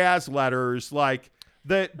yellow Jazz letters, like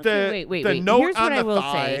the note Here's on what the I will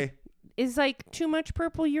thigh. say. Is like too much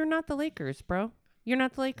purple. You're not the Lakers, bro. You're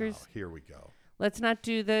not the Lakers. Oh, here we go. Let's not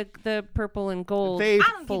do the purple and gold. I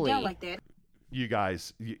don't fully. get down like that. You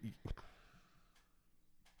guys,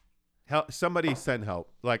 help, somebody send help.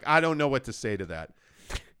 Like, I don't know what to say to that.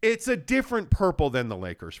 It's a different purple than the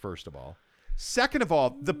Lakers, first of all. Second of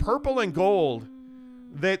all, the purple and gold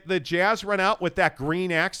that the Jazz run out with that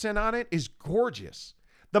green accent on it is gorgeous.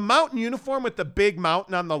 The mountain uniform with the big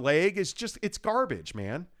mountain on the leg is it's garbage,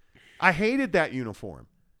 man. I hated that uniform.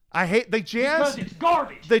 I hate the Jazz. Because it's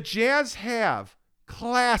garbage. The Jazz have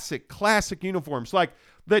classic uniforms. Like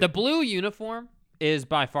the blue uniform is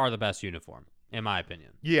by far the best uniform, in my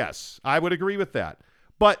opinion. Yes, I would agree with that.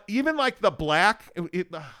 But even like the black,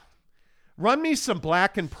 run me some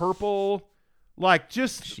black and purple, like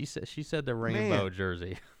just. She said the rainbow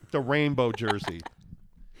jersey. The rainbow jersey.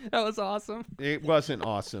 That was awesome. It wasn't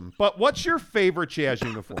awesome. But what's your favorite Jazz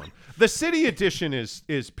uniform? The city edition is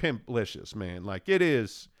pimplicious, man. Like it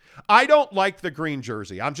is. I don't like the green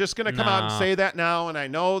jersey. I'm just going to come out and say that now. And I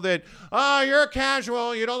know that, you're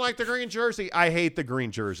casual. You don't like the green jersey. I hate the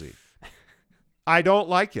green jersey. I don't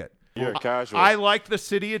like it. You're casual. I like the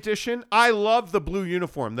city edition. I love the blue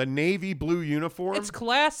uniform, the navy blue uniform. It's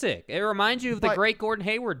classic. It reminds you of the great Gordon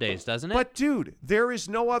Hayward days, doesn't it? But, dude, there is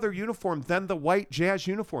no other uniform than the white Jazz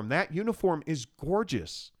uniform. That uniform is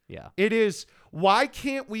gorgeous. Yeah. It is. Why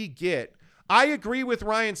can't we get... I agree with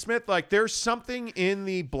Ryan Smith. Like, there's something in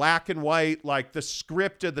the black and white, like the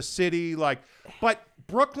script of the city. Like, but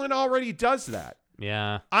Brooklyn already does that.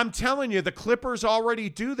 Yeah. I'm telling you, the Clippers already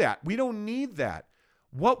do that. We don't need that.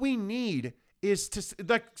 What we need is to,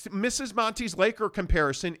 like, Mrs. Monty's Laker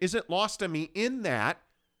comparison isn't lost on me in that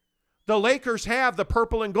the Lakers have the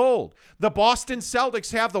purple and gold. The Boston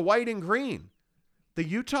Celtics have the white and green. The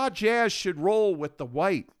Utah Jazz should roll with the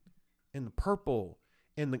white and the purple.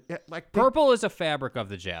 Purple is a fabric of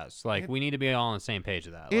the Jazz. Like, we need to be all on the same page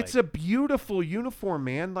of that. It's a beautiful uniform,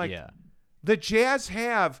 man. Like, the Jazz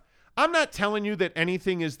have. I'm not telling you that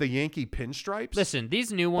anything is the Yankee pinstripes. Listen,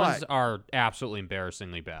 these new ones are absolutely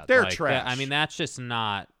embarrassingly bad. They're trash. I mean, that's just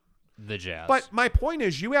not the Jazz. But my point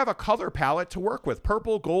is, you have a color palette to work with: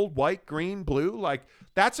 purple, gold, white, green, blue. Like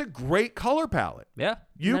that's a great color palette. Yeah,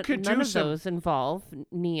 you could none do of some. those involve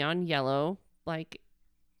neon yellow like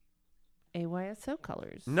AYSO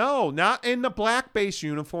colors. No, not in the black base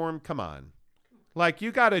uniform. Come on, like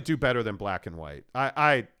you got to do better than black and white.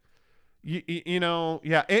 You know,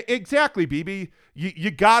 yeah, exactly, BB.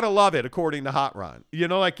 You gotta love it, according to Hot Ron. You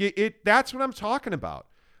know, like it. That's what I'm talking about.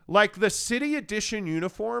 Like the City Edition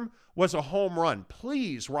uniform was a home run.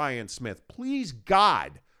 Please, Ryan Smith. Please,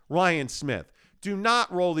 God, Ryan Smith. Do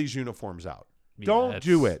not roll these uniforms out. Yeah, Don't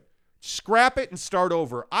do it. Scrap it and start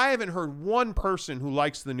over. I haven't heard one person who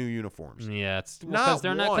likes the new uniforms. Yeah, it's not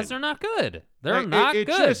they're one. not because they're not good. They're Like, not it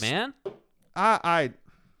good, just- man.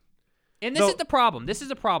 And this No. is the problem. This is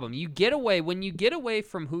the problem. You get away when you get away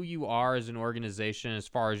from who you are as an organization, as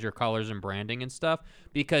far as your colors and branding and stuff,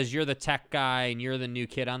 because you're the tech guy and you're the new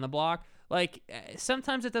kid on the block. Like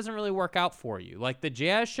sometimes it doesn't really work out for you. Like the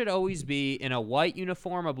Jazz should always be in a white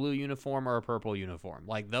uniform, a blue uniform, or a purple uniform.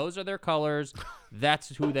 Like those are their colors.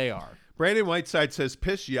 That's who they are. Brandon Whiteside says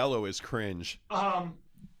piss yellow is cringe.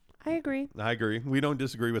 I agree. I agree. We don't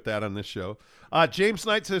disagree with that on this show. James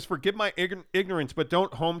Knight says, forgive my ignorance, but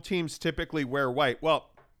don't home teams typically wear white?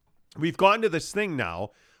 Well, we've gone to this thing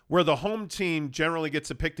now where the home team generally gets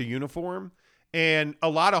to pick the uniform, and a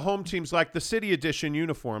lot of home teams like the City Edition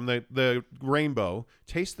uniform, the rainbow,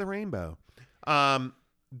 taste the rainbow.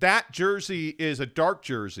 That jersey is a dark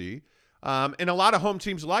jersey, and a lot of home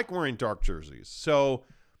teams like wearing dark jerseys. So,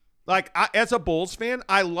 like, as a Bulls fan,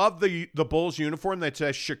 I love the Bulls uniform that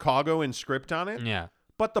says Chicago in script on it. Yeah.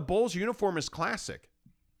 But the Bulls uniform is classic.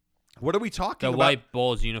 What are we talking The about? white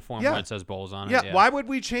Bulls uniform Yeah. where it says Bulls on it. Yeah, why would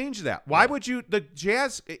we change that? Why would you, the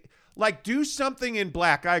Jazz, like, do something in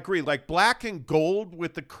black? I agree. Like, black and gold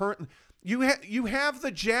with the current, you have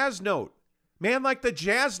the Jazz note. Man, like, the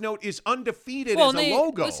Jazz note is undefeated as a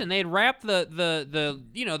logo. Listen, they had wrapped the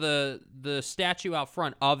statue out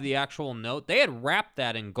front of the actual note. They had wrapped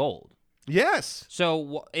that in gold. Yes.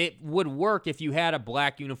 So it would work if you had a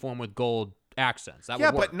black uniform with gold accents. That Yeah,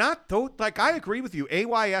 would work. but not those. Like, I agree with you.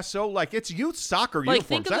 AYSO, like, it's youth soccer Like, uniforms.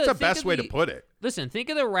 think of That's the- the best way to put it. Listen, think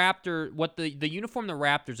of the Raptor, what the uniform the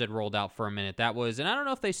Raptors had rolled out for a minute. That was, and I don't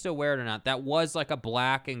know if they still wear it or not, that was like a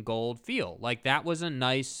black and gold feel. Like, that was a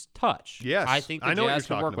nice touch. Yes. I think the I know what Jazz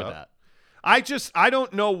you're could work talking with about. that. I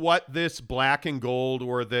don't know what this black and gold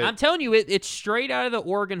or the. I'm telling you, it's straight out of the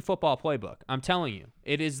Oregon football playbook. I'm telling you.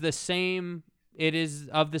 It is the same, it is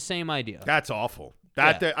of the same idea. That's awful.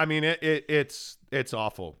 I mean, it's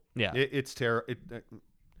awful. Yeah. It's terrible.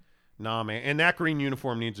 Nah, man. And that green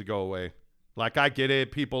uniform needs to go away. Like, I get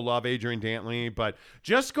it. People love Adrian Dantley, but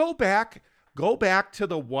just go back to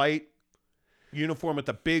the white uniform with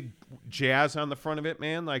the big Jazz on the front of it,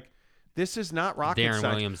 man. Like, this is not rocket Darren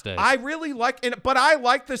science. Williams days. I really like it, but I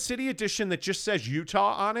like the City Edition that just says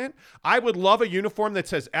Utah on it. I would love a uniform that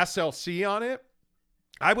says SLC on it.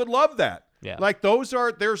 I would love that. Yeah. Like,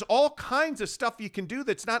 there's all kinds of stuff you can do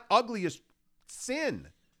that's not ugly as sin.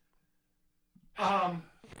 All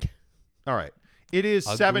right. It is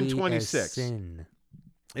 7:26.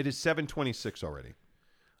 It is 7:26 already.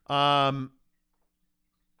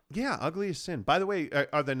 Yeah, ugly as sin. By the way,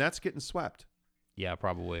 are the Nets getting swept? Yeah,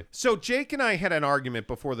 probably. So Jake and I had an argument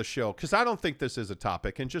before the show because I don't think this is a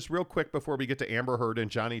topic. And just real quick before we get to Amber Heard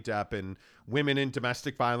and Johnny Depp and women in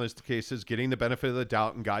domestic violence cases getting the benefit of the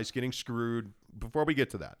doubt and guys getting screwed, before we get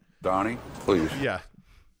to that. Donnie, please. Yeah.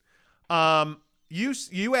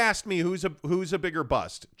 You asked me who's a bigger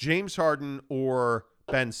bust, James Harden or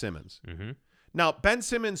Ben Simmons. Mm-hmm. Now, Ben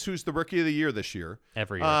Simmons, who's the Rookie of the Year this year.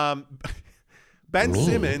 Every year. Ben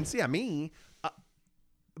Simmons, yeah, me.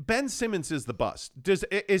 Ben Simmons is the bust.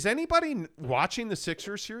 Is anybody watching the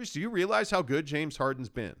Sixers series? Do you realize how good James Harden's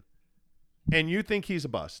been? And you think he's a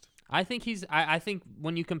bust? I think I think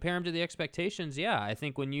when you compare him to the expectations, yeah. I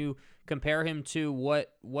think when you compare him to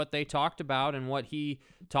what they talked about and what he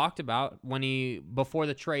talked about when before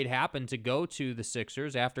the trade happened to go to the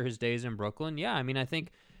Sixers after his days in Brooklyn, yeah. I mean, I think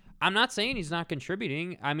I'm not saying he's not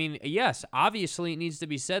contributing. I mean, yes, obviously it needs to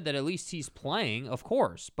be said that at least he's playing, of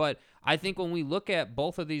course. But I think when we look at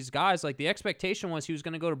both of these guys, like the expectation was he was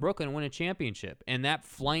going to go to Brooklyn and win a championship, and that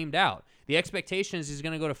flamed out. The expectation is he's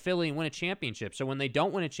going to go to Philly and win a championship. So when they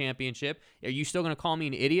don't win a championship, are you still going to call me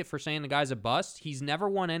an idiot for saying the guy's a bust? He's never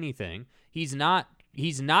won anything. He's not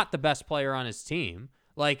the best player on his team.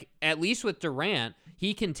 Like, at least with Durant,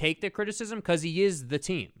 he can take the criticism because he is the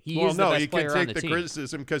team. He is the best player on the team. He can take the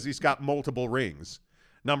criticism because he's got multiple rings.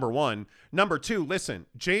 number one. Number two, listen,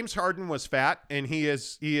 James Harden was fat, and he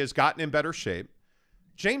has gotten in better shape.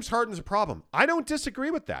 James Harden's a problem. I don't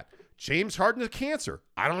disagree with that. James Harden's a cancer.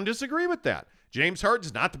 I don't disagree with that. James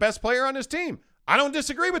Harden's not the best player on his team. I don't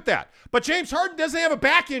disagree with that. But James Harden doesn't have a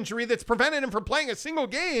back injury that's prevented him from playing a single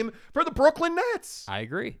game for the Brooklyn Nets. I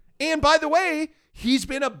agree. And by the way, he's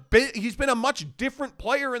been a much different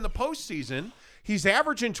player in the postseason. He's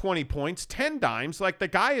averaging 20 points, 10 dimes, like the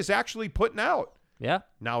guy is actually putting out. Yeah.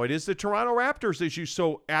 Now it is the Toronto Raptors, as you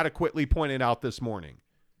so adequately pointed out this morning.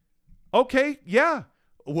 Okay, yeah.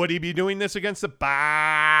 Would he be doing this against the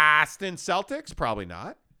Boston Celtics? Probably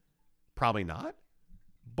not. Probably not.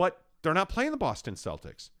 But they're not playing the Boston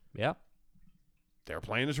Celtics. Yeah. They're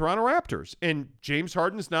playing the Toronto Raptors. And James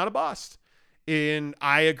Harden's not a bust. And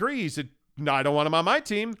I agree. I don't want him on my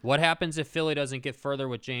team. What happens if Philly doesn't get further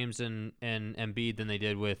with James and Embiid than they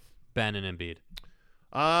did with Ben and Embiid?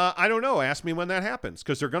 I don't know. Ask me when that happens,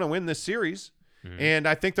 because they're going to win this series. Mm-hmm. And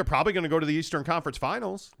I think they're probably going to go to the Eastern Conference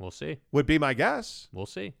Finals. We'll see. Would be my guess. We'll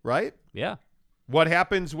see. Right? Yeah. What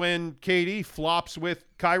happens when KD flops with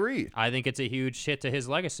Kyrie? I think it's a huge hit to his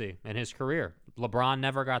legacy and his career. LeBron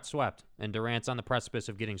never got swept, and Durant's on the precipice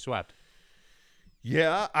of getting swept.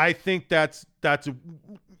 Yeah, I think that's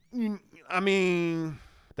I mean,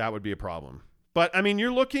 that would be a problem. But I mean,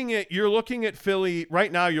 you're looking at Philly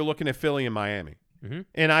right now. You're looking at Philly and Miami,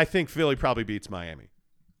 and I think Philly probably beats Miami.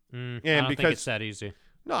 And I don't think it's that easy.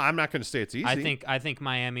 No, I'm not going to say it's easy. I think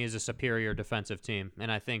Miami is a superior defensive team,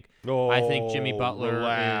 and I think Jimmy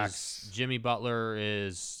Butler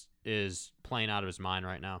is playing out of his mind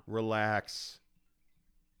right now. Relax.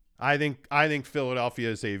 I think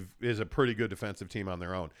Philadelphia is a pretty good defensive team on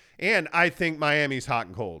their own, and I think Miami's hot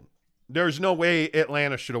and cold. There's no way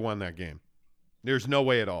Atlanta should have won that game. There's no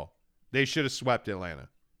way at all. They should have swept Atlanta,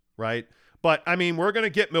 right? But I mean, we're going to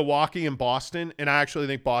get Milwaukee and Boston, and I actually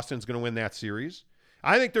think Boston's going to win that series.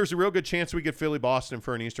 I think there's a real good chance we get Philly-Boston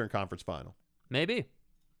for an Eastern Conference final. Maybe.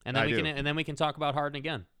 And then we can talk about Harden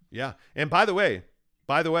again. Yeah. And by the way,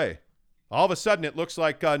 all of a sudden it looks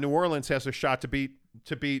like New Orleans has a shot to beat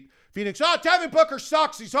Phoenix. Oh, Devin Booker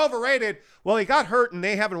sucks. He's overrated. Well, he got hurt and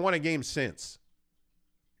they haven't won a game since.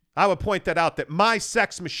 I would point that out, that my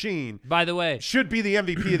sex machine, by the way, should be the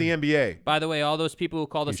MVP of the NBA. By the way, all those people who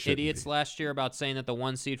called us idiots last year about saying that the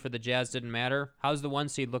 1 seed for the Jazz didn't matter, how's the 1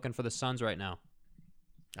 seed looking for the Suns right now?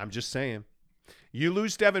 I'm just saying. You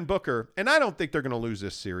lose Devin Booker, and I don't think they're going to lose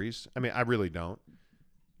this series. I mean, I really don't.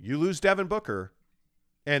 You lose Devin Booker,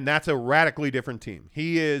 and that's a radically different team.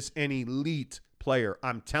 He is an elite player,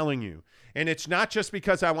 I'm telling you. And it's not just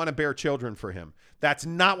because I want to bear children for him. That's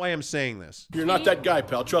not why I'm saying this. You're not that guy,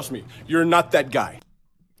 pal. Trust me. You're not that guy.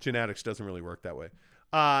 Genetics doesn't really work that way.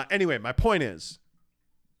 Anyway, my point is,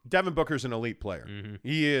 Devin Booker's an elite player. Mm-hmm.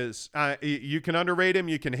 He is. You can underrate him.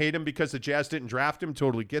 You can hate him because the Jazz didn't draft him.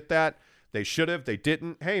 Totally get that. They should have. They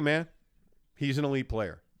didn't. Hey, man, he's an elite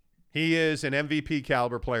player. He is an MVP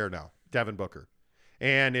caliber player now, Devin Booker.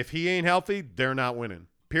 And if he ain't healthy, they're not winning.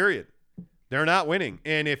 Period. They're not winning.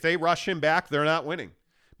 And if they rush him back, they're not winning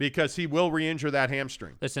because he will re-injure that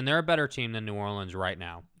hamstring. Listen, they're a better team than New Orleans right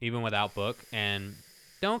now, even without Book. And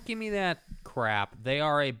don't give me that crap. They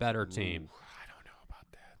are a better team. Ooh, I don't know about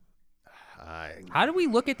that. How do we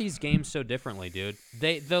look at these games so differently, dude?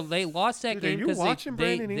 They lost that game because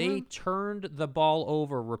they turned the ball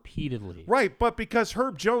over repeatedly. Right, but because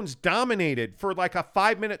Herb Jones dominated for like a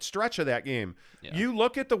 5-minute stretch of that game. Yeah. You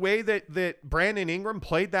look at the way that Brandon Ingram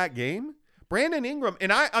played that game. Brandon Ingram,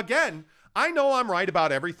 and I know I'm right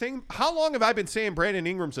about everything. How long have I been saying Brandon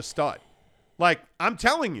Ingram's a stud? Like, I'm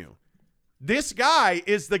telling you, this guy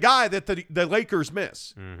is the guy that the Lakers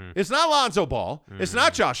miss. Mm-hmm. It's not Lonzo Ball. Mm-hmm. It's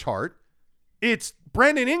not Josh Hart. It's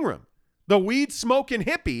Brandon Ingram, the weed-smoking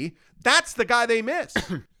hippie. That's the guy they miss.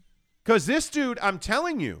 Because this dude, I'm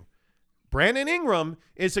telling you, Brandon Ingram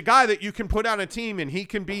is a guy that you can put on a team and he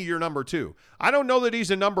can be your number 2. I don't know that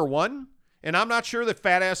he's a number 1. And I'm not sure that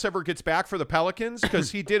Fat Ass ever gets back for the Pelicans because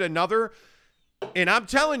he did another. And I'm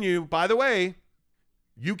telling you, by the way,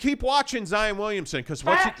 you keep watching Zion Williamson because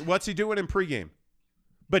what's he doing in pregame?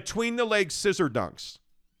 Between the legs scissor dunks.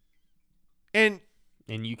 And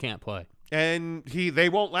you can't play. And they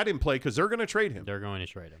won't let him play because they're going to trade him. They're going to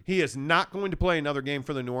trade him. He is not going to play another game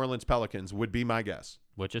for the New Orleans Pelicans, would be my guess.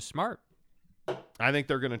 Which is smart. I think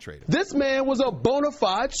they're going to trade him. This man was a bona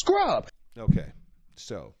fide scrub. Okay,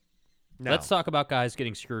 so. Now, let's talk about guys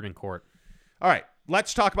getting screwed in court. All right.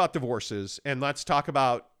 Let's talk about divorces, and let's talk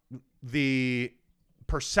about the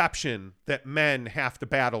perception that men have to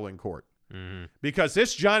battle in court. Mm-hmm. Because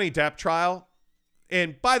this Johnny Depp trial,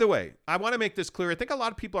 and by the way, I want to make this clear. I think a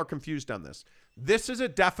lot of people are confused on this. This is a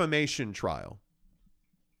defamation trial.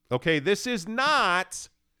 Okay, this is not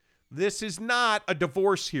a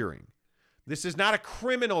divorce hearing. This is not a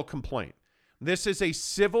criminal complaint. This is a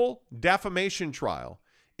civil defamation trial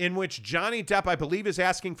in which Johnny Depp, I believe, is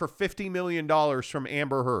asking for $50 million from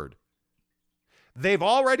Amber Heard. They've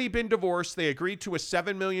already been divorced. They agreed to a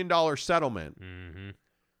 $7 million settlement. Mm-hmm.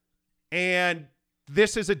 And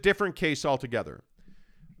this is a different case altogether.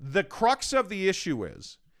 The crux of the issue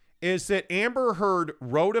is that Amber Heard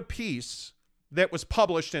wrote a piece that was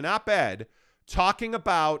published in op-ed talking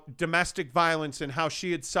about domestic violence and how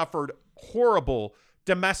she had suffered horrible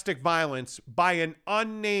domestic violence by an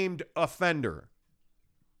unnamed offender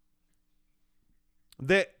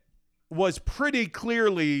that was pretty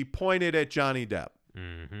clearly pointed at Johnny Depp.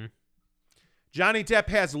 Mm-hmm. Johnny Depp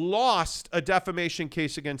has lost a defamation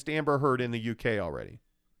case against Amber Heard in the UK already.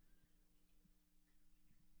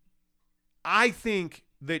 I think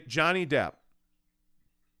that Johnny Depp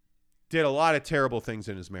did a lot of terrible things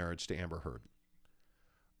in his marriage to Amber Heard.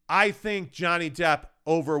 I think Johnny Depp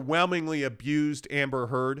overwhelmingly abused Amber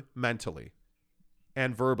Heard mentally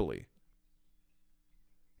and verbally.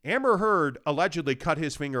 Amber Heard allegedly cut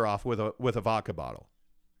his finger off with a vodka bottle.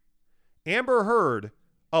 Amber Heard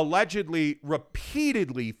allegedly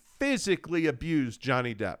repeatedly physically abused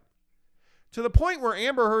Johnny Depp to the point where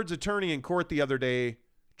Amber Heard's attorney in court the other day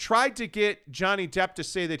tried to get Johnny Depp to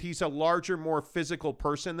say that he's a larger, more physical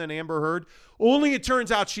person than Amber Heard. Only it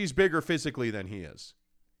turns out she's bigger physically than he is.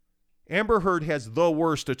 Amber Heard has the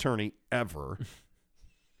worst attorney ever.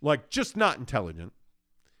 Like, just not intelligent.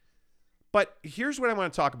 But here's what I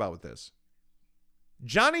want to talk about with this.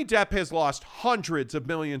 Johnny Depp has lost hundreds of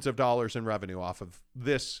millions of dollars in revenue off of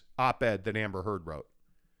this op-ed that Amber Heard wrote.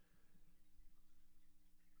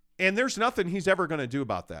 And there's nothing he's ever going to do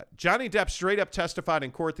about that. Johnny Depp straight up testified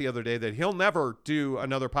in court the other day that he'll never do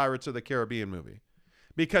another Pirates of the Caribbean movie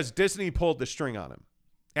because Disney pulled the string on him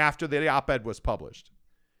after the op-ed was published.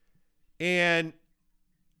 And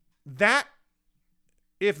that,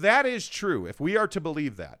 if that is true, if we are to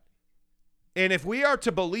believe that, and if we are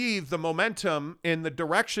to believe the momentum in the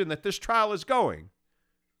direction that this trial is going,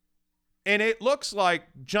 and it looks like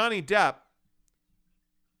Johnny Depp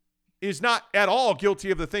is not at all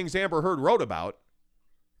guilty of the things Amber Heard wrote about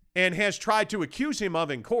and has tried to accuse him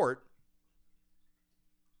of in court,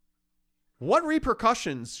 what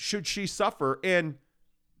repercussions should she suffer? And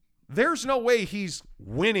there's no way he's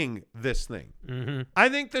winning this thing. Mm-hmm. I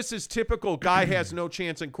think this is typical guy has no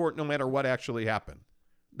chance in court no matter what actually happened.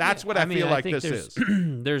 That's what I feel like this is.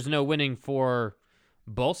 There's no winning for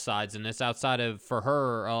both sides in this outside of, for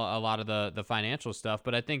her, a lot of the financial stuff.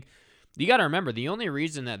 But I think you got to remember, the only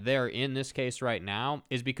reason that they're in this case right now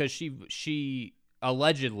is because she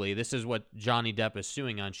allegedly, this is what Johnny Depp is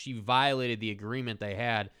suing on, she violated the agreement they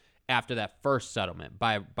had after that first settlement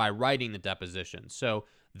by writing the deposition. So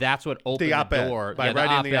that's what opened the door. By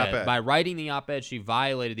writing the op-ed. By writing the op-ed, she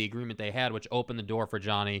violated the agreement they had, which opened the door for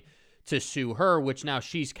Johnny to sue her, which now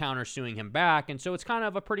she's countersuing him back. And so it's kind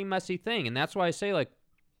of a pretty messy thing. And that's why I say, like,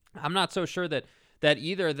 I'm not so sure that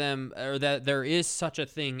either of them, or that there is such a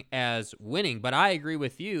thing as winning. But I agree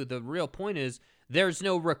with you. The real point is there's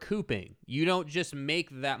no recouping. You don't just make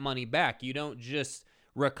that money back. You don't just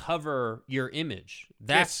recover your image.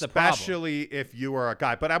 That's the problem. Especially if you are a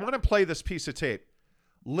guy. But I want to play this piece of tape.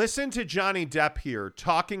 Listen to Johnny Depp here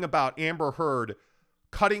talking about Amber Heard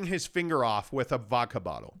cutting his finger off with a vodka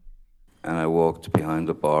bottle. And I walked behind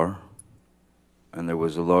the bar, and there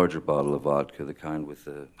was a larger bottle of vodka, the kind with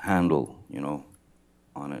the handle,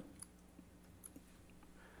 on it.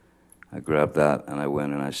 I grabbed that, and I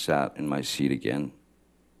went and I sat in my seat again.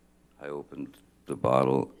 I opened the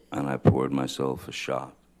bottle, and I poured myself a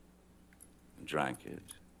shot and drank it.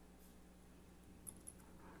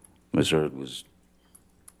 Miss Heard was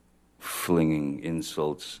flinging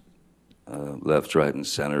insults left, right, and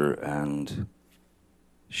center, and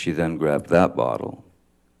she then grabbed that bottle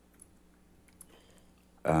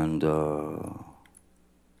and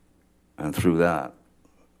threw that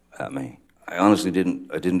at me. I honestly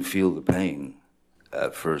didn't feel the pain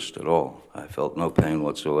at first at all. I felt no pain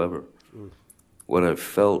whatsoever. What I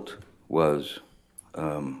felt was,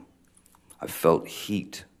 I felt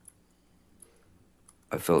heat.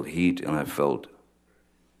 I felt heat, and I felt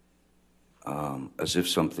as if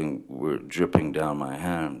something were dripping down my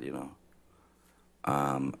hand,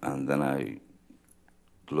 and then I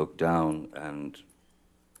looked down and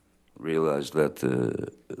realized that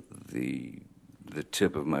the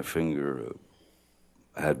tip of my finger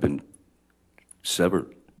had been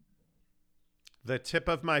severed. The tip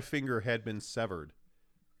of my finger had been severed.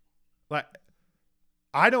 Like,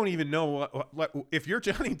 I don't even know if you're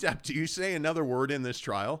Johnny Depp, do you say another word in this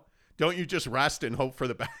trial? Don't you just rest and hope for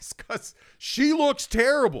the best? Because she looks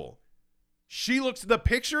terrible. The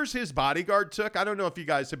pictures his bodyguard took, I don't know if you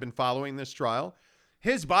guys have been following this trial.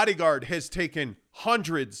 His bodyguard has taken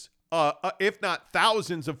hundreds, if not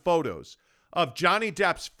thousands of photos of Johnny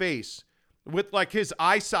Depp's face with like his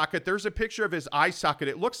eye socket. There's a picture of his eye socket.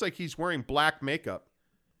 It looks like he's wearing black makeup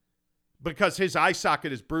because his eye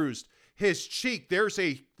socket is bruised. His cheek, there's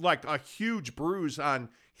a huge bruise on,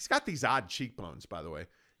 he's got these odd cheekbones, by the way.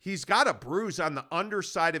 He's got a bruise on the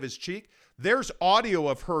underside of his cheek. There's audio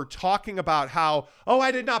of her talking about how, I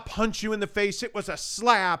did not punch you in the face. It was a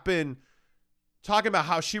slap. And talking about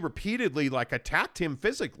how she repeatedly attacked him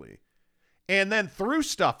physically and then threw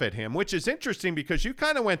stuff at him, which is interesting because you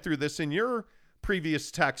kind of went through this in your previous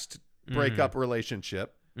text breakup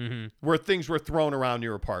relationship where things were thrown around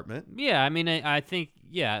your apartment. Yeah. I mean, I think,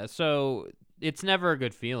 yeah. So it's never a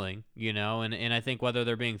good feeling, and I think whether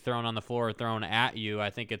they're being thrown on the floor or thrown at you,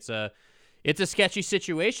 I think it's a sketchy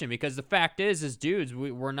situation because the fact is dudes,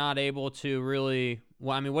 we're not able to really,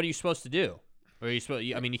 what are you supposed to do?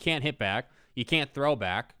 You can't hit back. You can't throw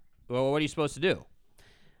back. Well, what are you supposed to do?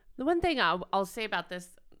 The one thing I'll say about this,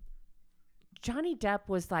 Johnny Depp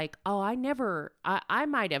was like, I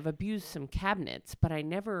might have abused some cabinets, but I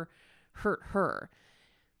never hurt her.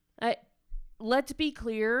 Let's be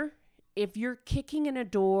clear. If you're kicking in a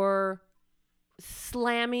door,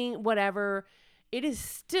 slamming, whatever, it is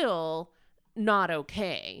still not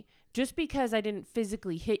okay. Just because I didn't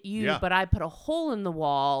physically hit you, but I put a hole in the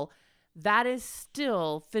wall, that is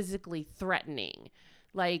still physically threatening.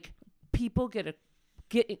 Like, people get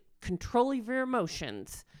control of your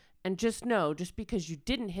emotions, and just know, just because you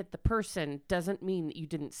didn't hit the person doesn't mean that you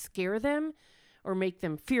didn't scare them or make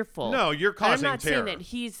them fearful. No, you're causing I'm not terror. saying that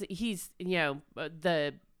he's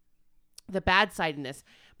the bad side in this,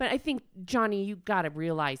 but I think, Johnny, you got to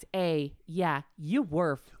realize, you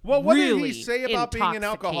were what really did he say about being an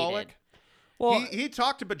alcoholic? Well, he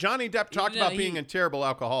talked about, Johnny Depp talked about being a terrible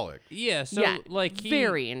alcoholic. Yeah, so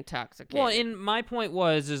very intoxicated. Well, and my point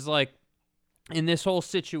is in this whole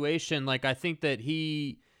situation, I think that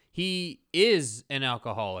he is an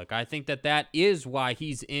alcoholic. I think that is why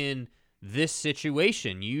he's in this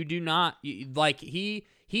situation. You do not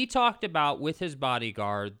he talked about with his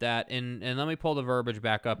bodyguard that, and let me pull the verbiage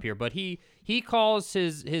back up here, but he calls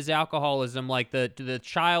his alcoholism like the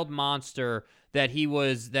child monster that he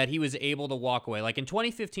was able to walk away. Like in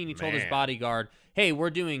 2015, he told his bodyguard, "Hey, we're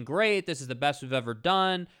doing great. This is the best we've ever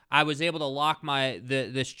done. I was able to lock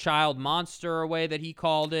this child monster away," that he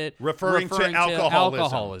called it, referring to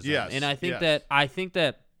alcoholism. Yes, and I think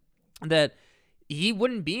that he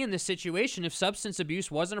wouldn't be in this situation if substance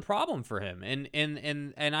abuse wasn't a problem for him.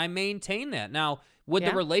 And I maintain that. Now, would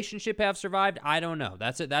the relationship have survived? I don't know.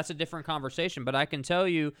 That's a different conversation. But I can tell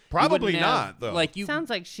you, probably not. Though, sounds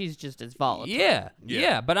like she's just as volatile.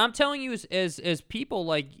 Yeah. But I'm telling you, as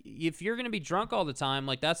people, if you're going to be drunk all the time,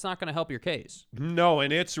 that's not going to help your case. No,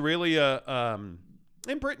 and it's really in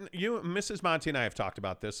Britain. Mrs. Monty and I have talked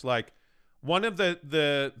about this. One of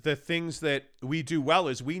the things that we do well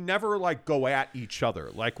is we never go at each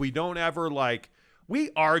other. We don't ever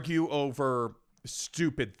we argue over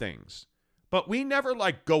stupid things, but we never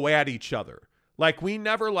go at each other. We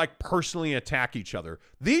never personally attack each other.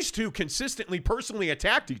 These two consistently personally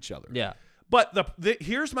attacked each other. Yeah. But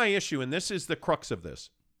here's my issue, and this is the crux of this.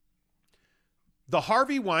 The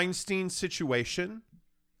Harvey Weinstein situation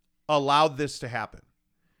allowed this to happen.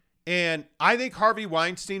 And I think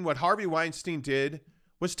what Harvey Weinstein did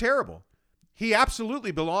was terrible. He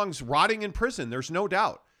absolutely belongs rotting in prison. There's no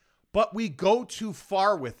doubt. But we go too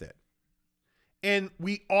far with it. And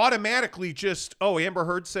we automatically just, Amber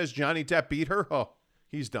Heard says Johnny Depp beat her. Oh,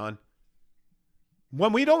 he's done.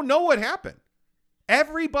 When we don't know what happened.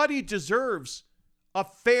 Everybody deserves a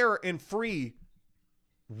fair and free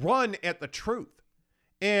run at the truth.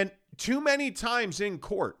 And too many times in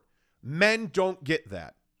court, men don't get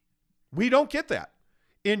that. We don't get that.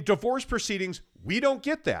 In divorce proceedings, we don't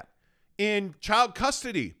get that. In child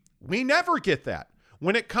custody, we never get that.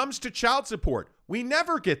 When it comes to child support, we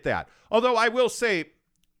never get that. Although I will say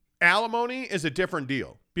alimony is a different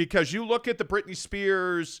deal because you look at the Britney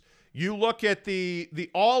Spears, you look at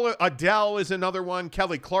Adele is another one,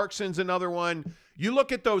 Kelly Clarkson's another one. You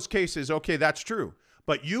look at those cases, okay, that's true.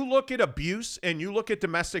 But you look at abuse and you look at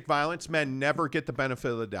domestic violence, men never get the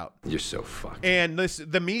benefit of the doubt. You're so fucked. And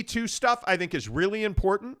the Me Too stuff, I think, is really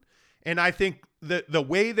important. And I think the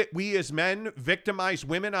way that we as men victimize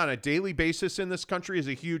women on a daily basis in this country is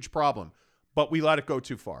a huge problem. But we let it go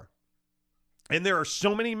too far. And there are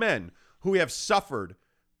so many men who have suffered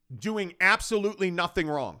doing absolutely nothing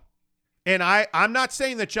wrong. And I'm not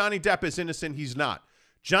saying that Johnny Depp is innocent. He's not.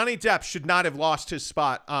 Johnny Depp should not have lost his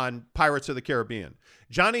spot on Pirates of the Caribbean.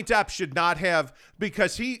 Johnny Depp should not have,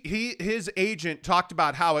 because his agent talked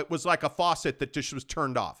about how it was like a faucet that just was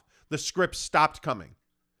turned off. The script stopped coming.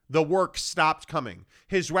 The work stopped coming.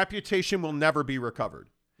 His reputation will never be recovered.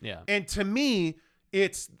 Yeah. And to me,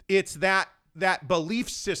 it's that belief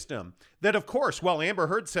system that, of course, well, Amber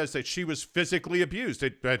Heard says that she was physically abused.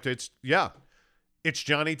 It's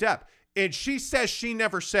Johnny Depp. And she says she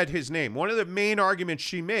never said his name. One of the main arguments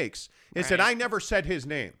she makes is that I never said his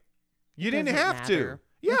name. You didn't have to.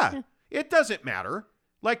 Yeah, it doesn't matter.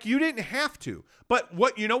 Like, you didn't have to. But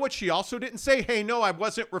what she also didn't say? Hey, no, I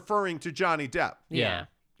wasn't referring to Johnny Depp. Yeah.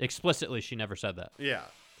 Explicitly, she never said that. Yeah.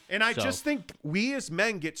 And I just think we as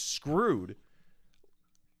men get screwed.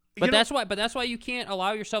 But that's why you can't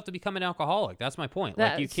allow yourself to become an alcoholic. That's my point.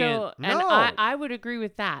 Like, you can't. And I would agree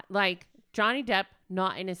with that. Like, Johnny Depp,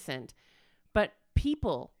 not innocent. But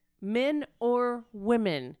people, men or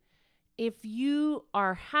women, if you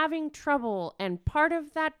are having trouble and part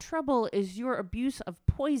of that trouble is your abuse of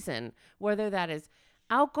poison, whether that is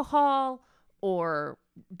alcohol or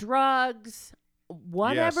drugs,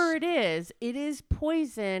 whatever it is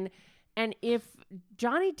poison. And if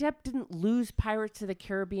Johnny Depp didn't lose Pirates of the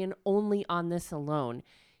Caribbean only on this alone,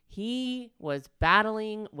 he was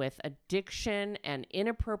battling with addiction and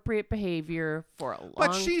inappropriate behavior for a long time.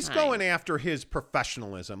 But she's going after his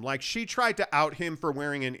professionalism. Like, she tried to out him for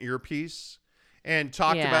wearing an earpiece and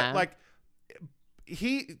talked about, like,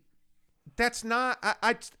 that's not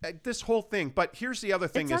this whole thing. But here's the other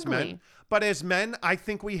thing as men. But as men, I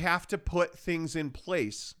think we have to put things in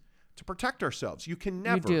place to protect ourselves. You can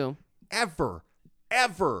never,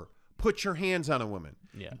 ever put your hands on a woman.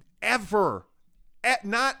 Yeah. Ever.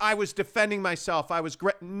 Not I was defending myself.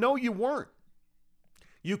 No, you weren't.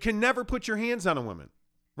 You can never put your hands on a woman,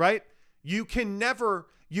 right? You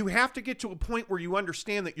have to get to a point where you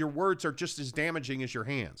understand that your words are just as damaging as your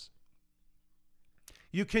hands.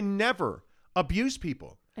 You can never abuse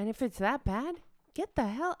people. And if it's that bad, get the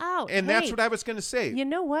hell out. And that's what I was going to say. You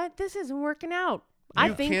know what? This isn't working out. I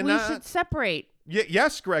think we should separate.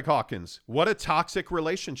 Yes, Greg Hawkins. What a toxic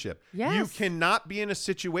relationship. Yes. You cannot be in a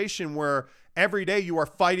situation where every day you are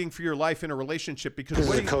fighting for your life in a relationship because this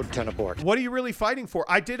is a code 10 abort. What are you really fighting for?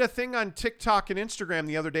 I did a thing on TikTok and Instagram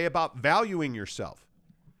the other day about valuing yourself.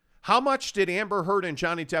 How much did Amber Heard and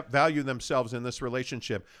Johnny Depp value themselves in this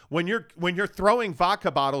relationship? When you're throwing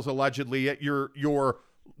vodka bottles allegedly at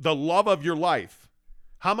the love of your life,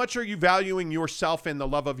 how much are you valuing yourself and the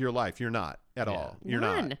love of your life? You're not at all. You're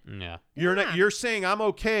None. not. Yeah. You're saying I'm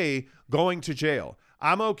okay going to jail.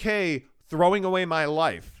 I'm okay throwing away my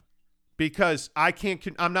life because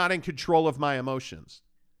I'm not in control of my emotions.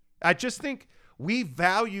 I just think we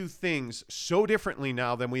value things so differently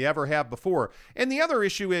now than we ever have before. And the other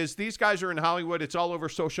issue is these guys are in Hollywood. It's all over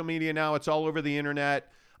social media now. It's all over the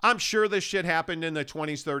internet. I'm sure this shit happened in the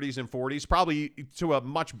 20s, 30s, and 40s, probably to a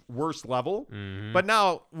much worse level. Mm-hmm. But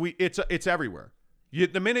now it's everywhere.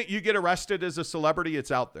 The minute you get arrested as a celebrity, it's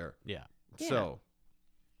out there. Yeah. So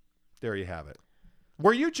there you have it.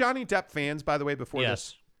 Were you Johnny Depp fans, by the way, before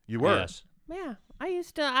this? You were? Yes. Yeah.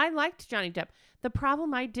 I liked Johnny Depp. The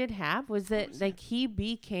problem I did have was that he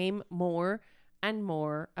became more and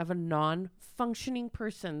more of a non-functioning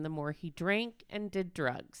person the more he drank and did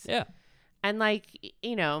drugs. Yeah. And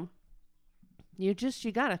you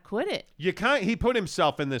gotta quit it. He put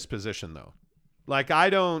himself in this position though. Like I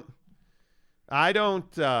don't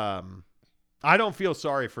feel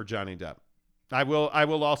sorry for Johnny Depp. I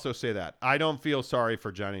will also say that. I don't feel sorry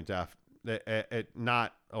for Johnny Depp.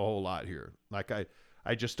 Not a whole lot here. Like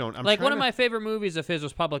I just don't. One of my favorite movies of his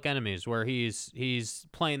was Public Enemies, where he's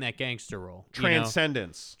playing that gangster role.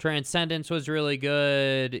 Transcendence. Transcendence was really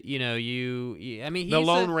good. The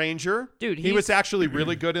Lone Ranger, dude. He was actually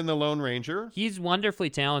really good in The Lone Ranger. He's wonderfully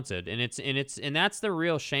talented, and that's the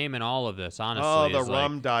real shame in all of this. Honestly, oh, the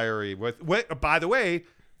Rum Diary with by the way,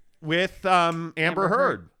 with Amber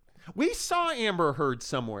Heard. We saw Amber Heard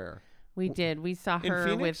somewhere. We did. We saw her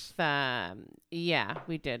Phoenix? with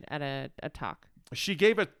we did at a talk. She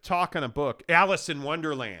gave a talk on a book, Alice in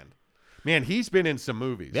Wonderland. Man, he's been in some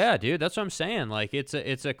movies. Yeah, dude, that's what I'm saying. Like, it's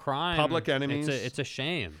a crime. Public Enemies. It's a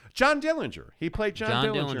shame. John Dillinger. He played John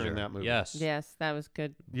Dillinger in that movie. Yes. Yes, that was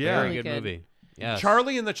good. Yeah. Very good movie. Yes.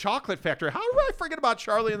 Charlie and the Chocolate Factory. How do I forget about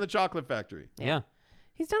Charlie and the Chocolate Factory? Yeah.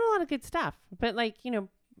 He's done a lot of good stuff, but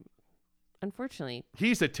unfortunately,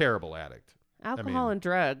 he's a terrible addict. Alcohol and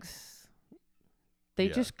drugs. They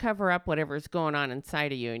just cover up whatever's going on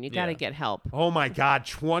inside of you, and you got to get help. Oh, my God.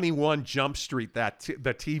 21 Jump Street, the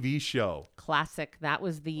TV show. Classic. That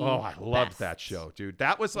was the I loved best. that show, dude.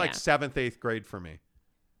 That was like 7th, 8th grade for me.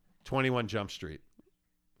 21 Jump Street.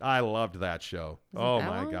 I loved that show. Oh that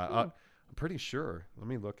my one? God. Oh. I'm pretty sure. Let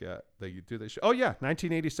me look at the show. Oh yeah,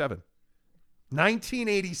 1987.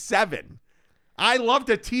 1987. I loved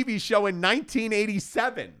a TV show in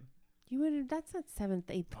 1987. You would. That's not 7th,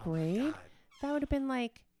 8th grade. That would have been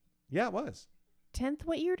like Yeah, it was. 10th.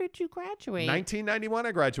 What year did you graduate? 1991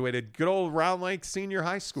 I graduated. Good old Round Lake Senior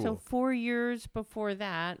High School. So 4 years before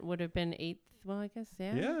that would have been 8th. Well, I guess,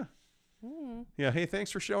 yeah. Yeah. Mm. Yeah, hey,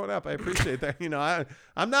 thanks for showing up. I appreciate that.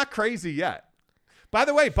 I'm not crazy yet. By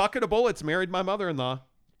the way, Bucket of Bullets married my mother-in-law.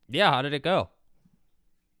 Yeah, how did it go?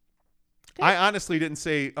 I honestly didn't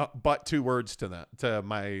say but 2 words to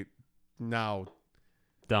my now.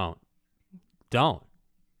 Don't do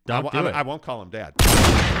it. I won't call him dad.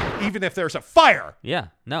 Even if there's a fire. Yeah,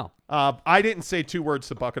 no. I didn't say 2 words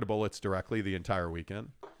to Bucket of Bullets directly the entire weekend.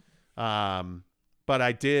 But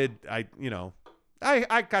I did.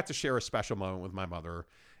 I got to share a special moment with my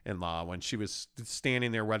mother-in-law when she was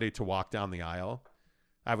standing there ready to walk down the aisle.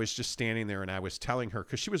 I was just standing there and I was telling her,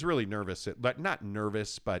 because she was really nervous, not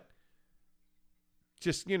nervous, but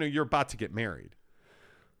just, you're about to get married.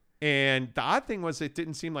 And the odd thing was it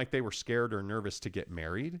didn't seem like they were scared or nervous to get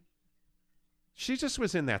married. She just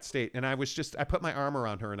was in that state. And I put my arm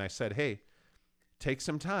around her and I said, hey, take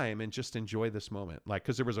some time and just enjoy this moment.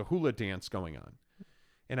 Because there was a hula dance going on.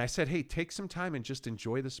 And I said, hey, take some time and just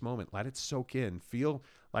enjoy this moment. Let it soak in.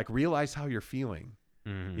 Realize how you're feeling,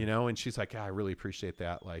 And she's like, I really appreciate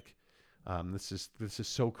that. This is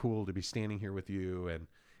so cool to be standing here with you. And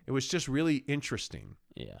it was just really interesting.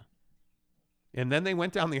 Yeah. And then they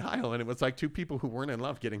went down the aisle and it was like 2 people who weren't in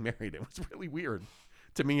love getting married. It was really weird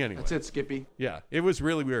to me anyway. That's it, Skippy. Yeah, it was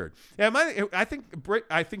really weird. And I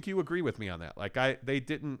think you agree with me on that. They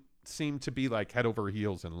didn't seem to be head over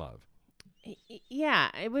heels in love. Yeah,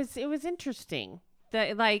 it was interesting.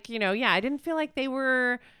 That I didn't feel like they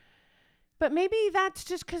were, but maybe that's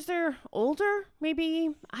just because they're older. Maybe,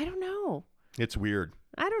 I don't know. It's weird.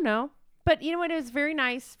 I don't know. But you know what? It was very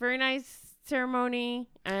nice ceremony.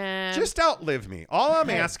 Just outlive me. All I'm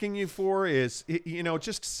asking you for is,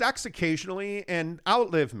 just sex occasionally and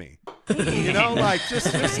outlive me.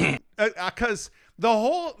 Just because the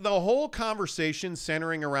whole conversation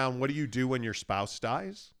centering around what do you do when your spouse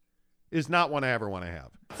dies is not one I ever want to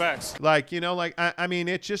have. Facts. I mean,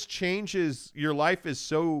 it just changes. Your life is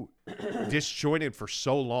so disjointed for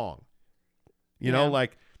so long.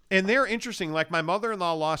 And they're interesting. My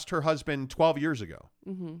mother-in-law lost her husband 12 years ago.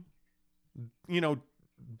 Mm-hmm.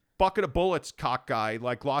 Bucket of Bullets cock guy,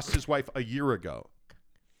 lost his wife a year ago.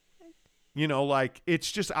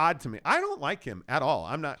 It's just odd to me. I don't like him at all.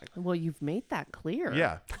 I'm not. Well, you've made that clear.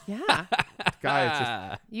 Yeah. Yeah. Guy, it's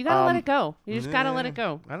just, you gotta let it go. You just gotta let it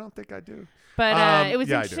go. I don't think I do. But it was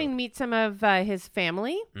interesting to meet some of his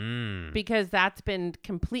family because that's been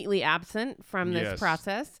completely absent from this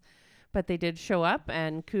process. But they did show up,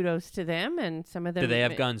 and kudos to them. And some of them. Do they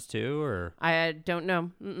have guns too, or I don't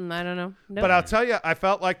know. I don't know. Nope. But I'll tell you, I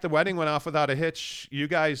felt like the wedding went off without a hitch. You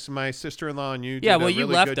guys, my sister-in-law and you. Yeah, did a you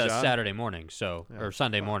really left good us job. Saturday morning, or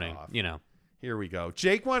Sunday morning. Off. Here we go.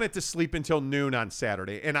 Jake wanted to sleep until noon on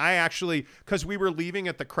Saturday, and I actually, because we were leaving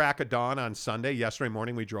at the crack of dawn on Sunday. Yesterday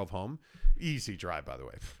morning, we drove home. Easy drive, by the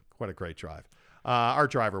way. What a great drive. Our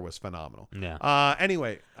driver was phenomenal. Yeah.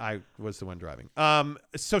 Anyway, I was the one driving.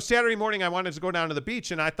 So Saturday morning, I wanted to go down to the beach,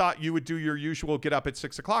 and I thought you would do your usual get up at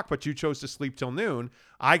 6 o'clock, but you chose to sleep till noon.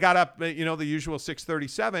 I got up, the usual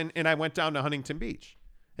 6:37, and I went down to Huntington Beach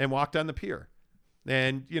and walked on the pier,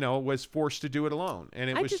 and was forced to do it alone.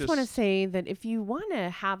 And I just want to say that if you want to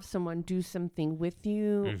have someone do something with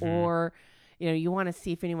you, or you want to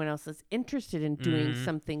see if anyone else is interested in doing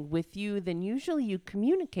something with you, then usually you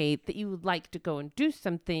communicate that you would like to go and do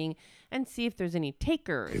something and see if there's any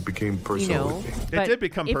takers. It became personal with me. It did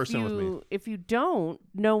become personal with me. If you don't,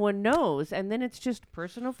 no one knows. And then it's just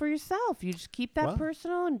personal for yourself. You just keep that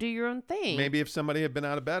personal and do your own thing. Maybe if somebody had been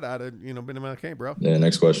out of bed, I'd have, been like, hey, bro. Yeah,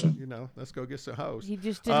 next question. Let's go get some hoes. He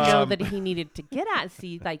just didn't know that he needed to get at. See,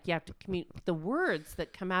 you have to communicate the words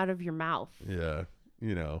that come out of your mouth. Yeah.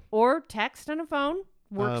 Or text on a phone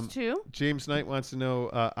works too. James Knight wants to know,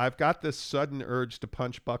 I've got this sudden urge to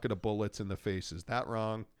punch Bucket of Bullets in the face. Is that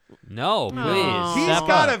wrong? No, please. He's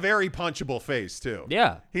got a very punchable face too.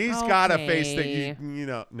 Yeah. He's got a face that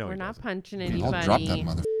no, we're not doesn't. punching anybody. I'll drop that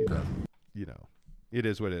motherfucker. It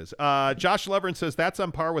is what it is. Josh Levern says that's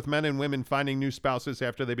on par with men and women finding new spouses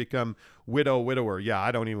after they become widower. Yeah,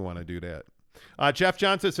 I don't even want to do that. Jeff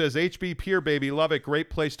Johnson says, HB Pier, baby. Love it. Great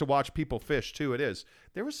place to watch people fish, too. It is.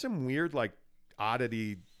 There was some weird,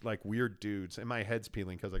 oddity, weird dudes. And my head's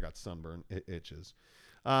peeling because I got sunburn. It itches.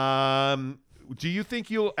 Do you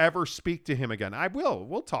think you'll ever speak to him again? I will.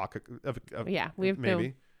 We'll talk. Yeah, we have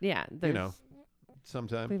maybe. Yeah. You know,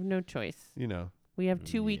 sometime. We have no choice. You know. We have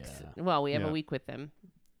 2 weeks. Well, we have a week with them.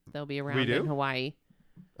 They'll be around in Hawaii.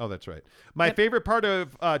 Oh, that's right. My favorite part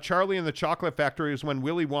of Charlie and the Chocolate Factory is when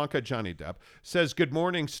Willy Wonka, Johnny Depp, says, "Good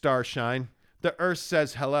morning, Starshine." The Earth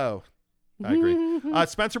says hello. I agree.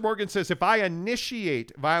 Spencer Morgan says, if I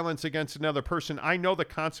initiate violence against another person, I know the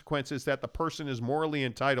consequences that the person is morally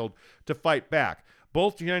entitled to fight back.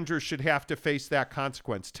 Both genders should have to face that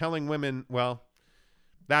consequence. Telling women, well,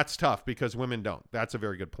 that's tough because women don't. That's a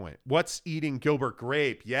very good point. What's eating Gilbert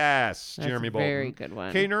Grape? Yes, That's Jeremy a Bolton. very good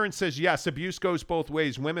one. Kay Nuren says, yes, abuse goes both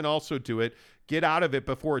ways. Women also do it. Get out of it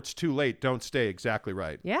before it's too late. Don't stay. Exactly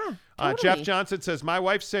right. Yeah. Totally. Jeff Johnson says, my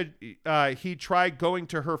wife said he tried going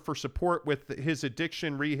to her for support with his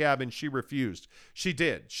addiction rehab and she refused. She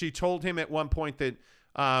did. She told him at one point that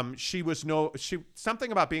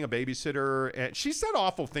something about being a babysitter, and she said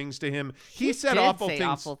awful things to him. He said awful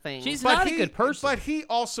things. She's not a good person. But he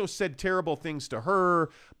also said terrible things to her.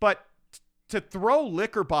 But to throw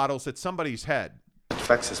liquor bottles at somebody's head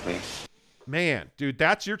vexes me. Man, dude,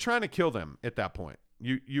 you're trying to kill them at that point.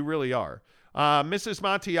 You really are. Mrs.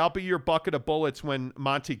 Monty, I'll be your bucket of bullets when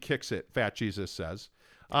Monty kicks it, Fat Jesus says.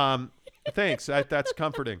 Thanks. That's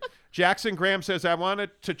comforting. Jackson Graham says, I wanted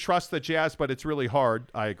to trust the Jazz, but it's really hard.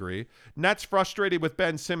 I agree. Nets frustrated with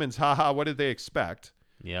Ben Simmons. Haha, what did they expect?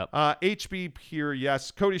 Yep. HB here, yes.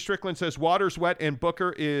 Cody Strickland says, water's wet and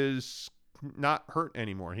Booker is not hurt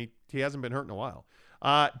anymore. He hasn't been hurt in a while.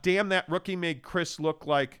 Damn, that rookie made Chris look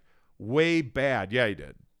like way bad. Yeah, he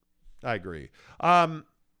did. I agree.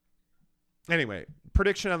 Anyway,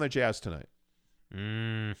 prediction on the Jazz tonight.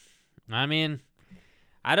 I mean,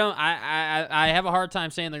 I have a hard time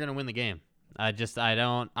saying they're going to win the game. I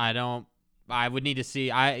would need to see.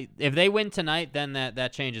 If they win tonight, then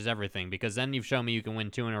that changes everything, because then you've shown me you can win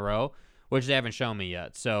 2 in a row, which they haven't shown me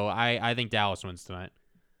yet. So I think Dallas wins tonight.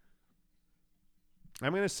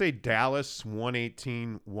 I'm going to say Dallas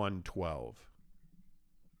 118-112.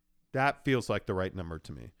 That feels like the right number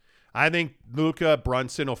to me. I think Luka,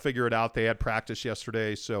 Brunson will figure it out. They had practice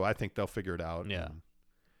yesterday, so I think they'll figure it out. Yeah.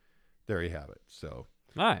 There you have it. So,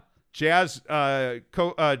 all right. Jazz,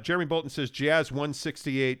 Jeremy Bolton says Jazz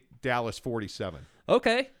 168, Dallas 47.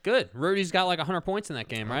 Okay, good. Rudy's got like 100 points in that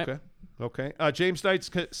game, right? Okay. James Knight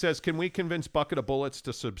says, can we convince Bucket of Bullets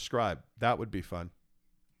to subscribe? That would be fun.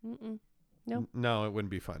 Nope. No, it wouldn't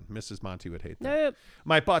be fun. Mrs. Monty would hate that. Nope.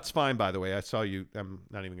 My butt's fine, by the way. I saw you. I'm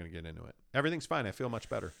not even going to get into it. Everything's fine. I feel much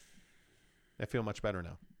better. I feel much better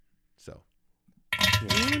now. So. You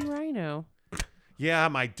and Rhino. Yeah,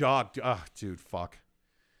 my dog. Oh, dude, fuck.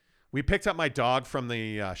 We picked up my dog from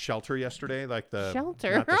the shelter yesterday. Like the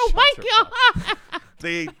shelter? Oh, my God.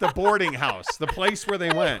 The boarding house. The place where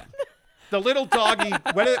they went. The little doggy,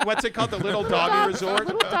 what's it called? The little doggy resort?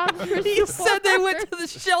 Little doggy resort. He said they went to the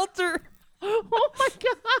shelter. Oh, my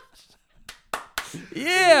gosh.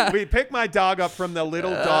 Yeah. We picked my dog up from the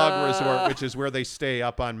Little Dog Resort, which is where they stay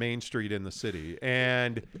up on Main Street in the city.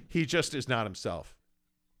 And he just is not himself.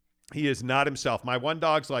 He is not himself. My one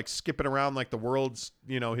dog's like skipping around like the world's,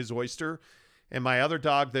 his oyster. And my other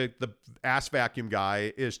dog, the ass vacuum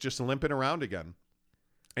guy, is just limping around again.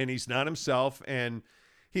 And he's not himself. And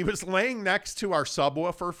he was laying next to our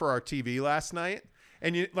subwoofer for our TV last night.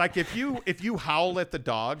 And if you howl at the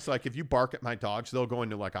dogs, like if you bark at my dogs, they'll go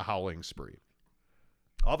into like a howling spree.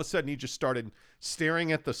 All of a sudden, he just started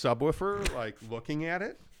staring at the subwoofer, like looking at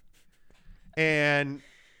it. And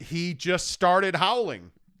he just started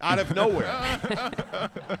howling out of nowhere.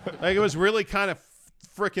 Like, it was really kind of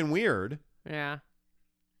freaking weird. Yeah.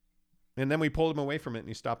 And then we pulled him away from it and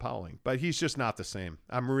he stopped howling. But he's just not the same.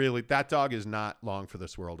 That dog is not long for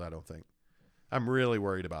this world, I don't think. I'm really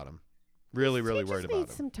worried about him. Really worried about him. He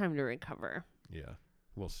needs some time to recover. Yeah.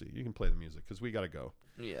 We'll see. You can play the music because we got to go.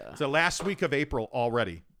 Yeah. It's the last week of April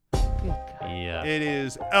already. Yeah. It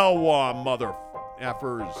is Elwha, mother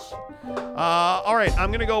effers. All right. I'm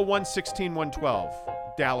going to go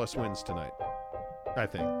 116-112. Dallas wins tonight, I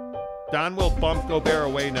think. Don will bump Gobert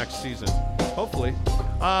away next season. Hopefully.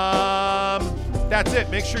 That's it.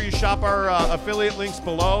 Make sure you shop our affiliate links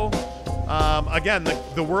below. Again,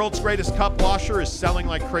 the world's greatest cup washer is selling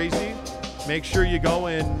like crazy. Make sure you go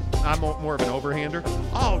in. I'm more of an overhander.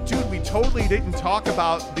 Oh, dude, we totally didn't talk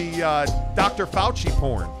about the Dr. Fauci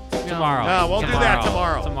porn. Tomorrow. No, we'll do that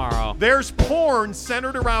tomorrow. Tomorrow. There's porn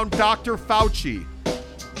centered around Dr. Fauci.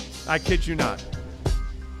 I kid you not.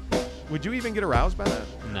 Would you even get aroused by that?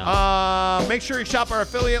 No. Make sure you shop our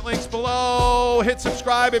affiliate links below. Hit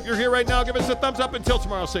subscribe if you're here right now. Give us a thumbs up. Until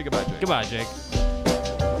tomorrow, say goodbye, Jake. Goodbye, Jake.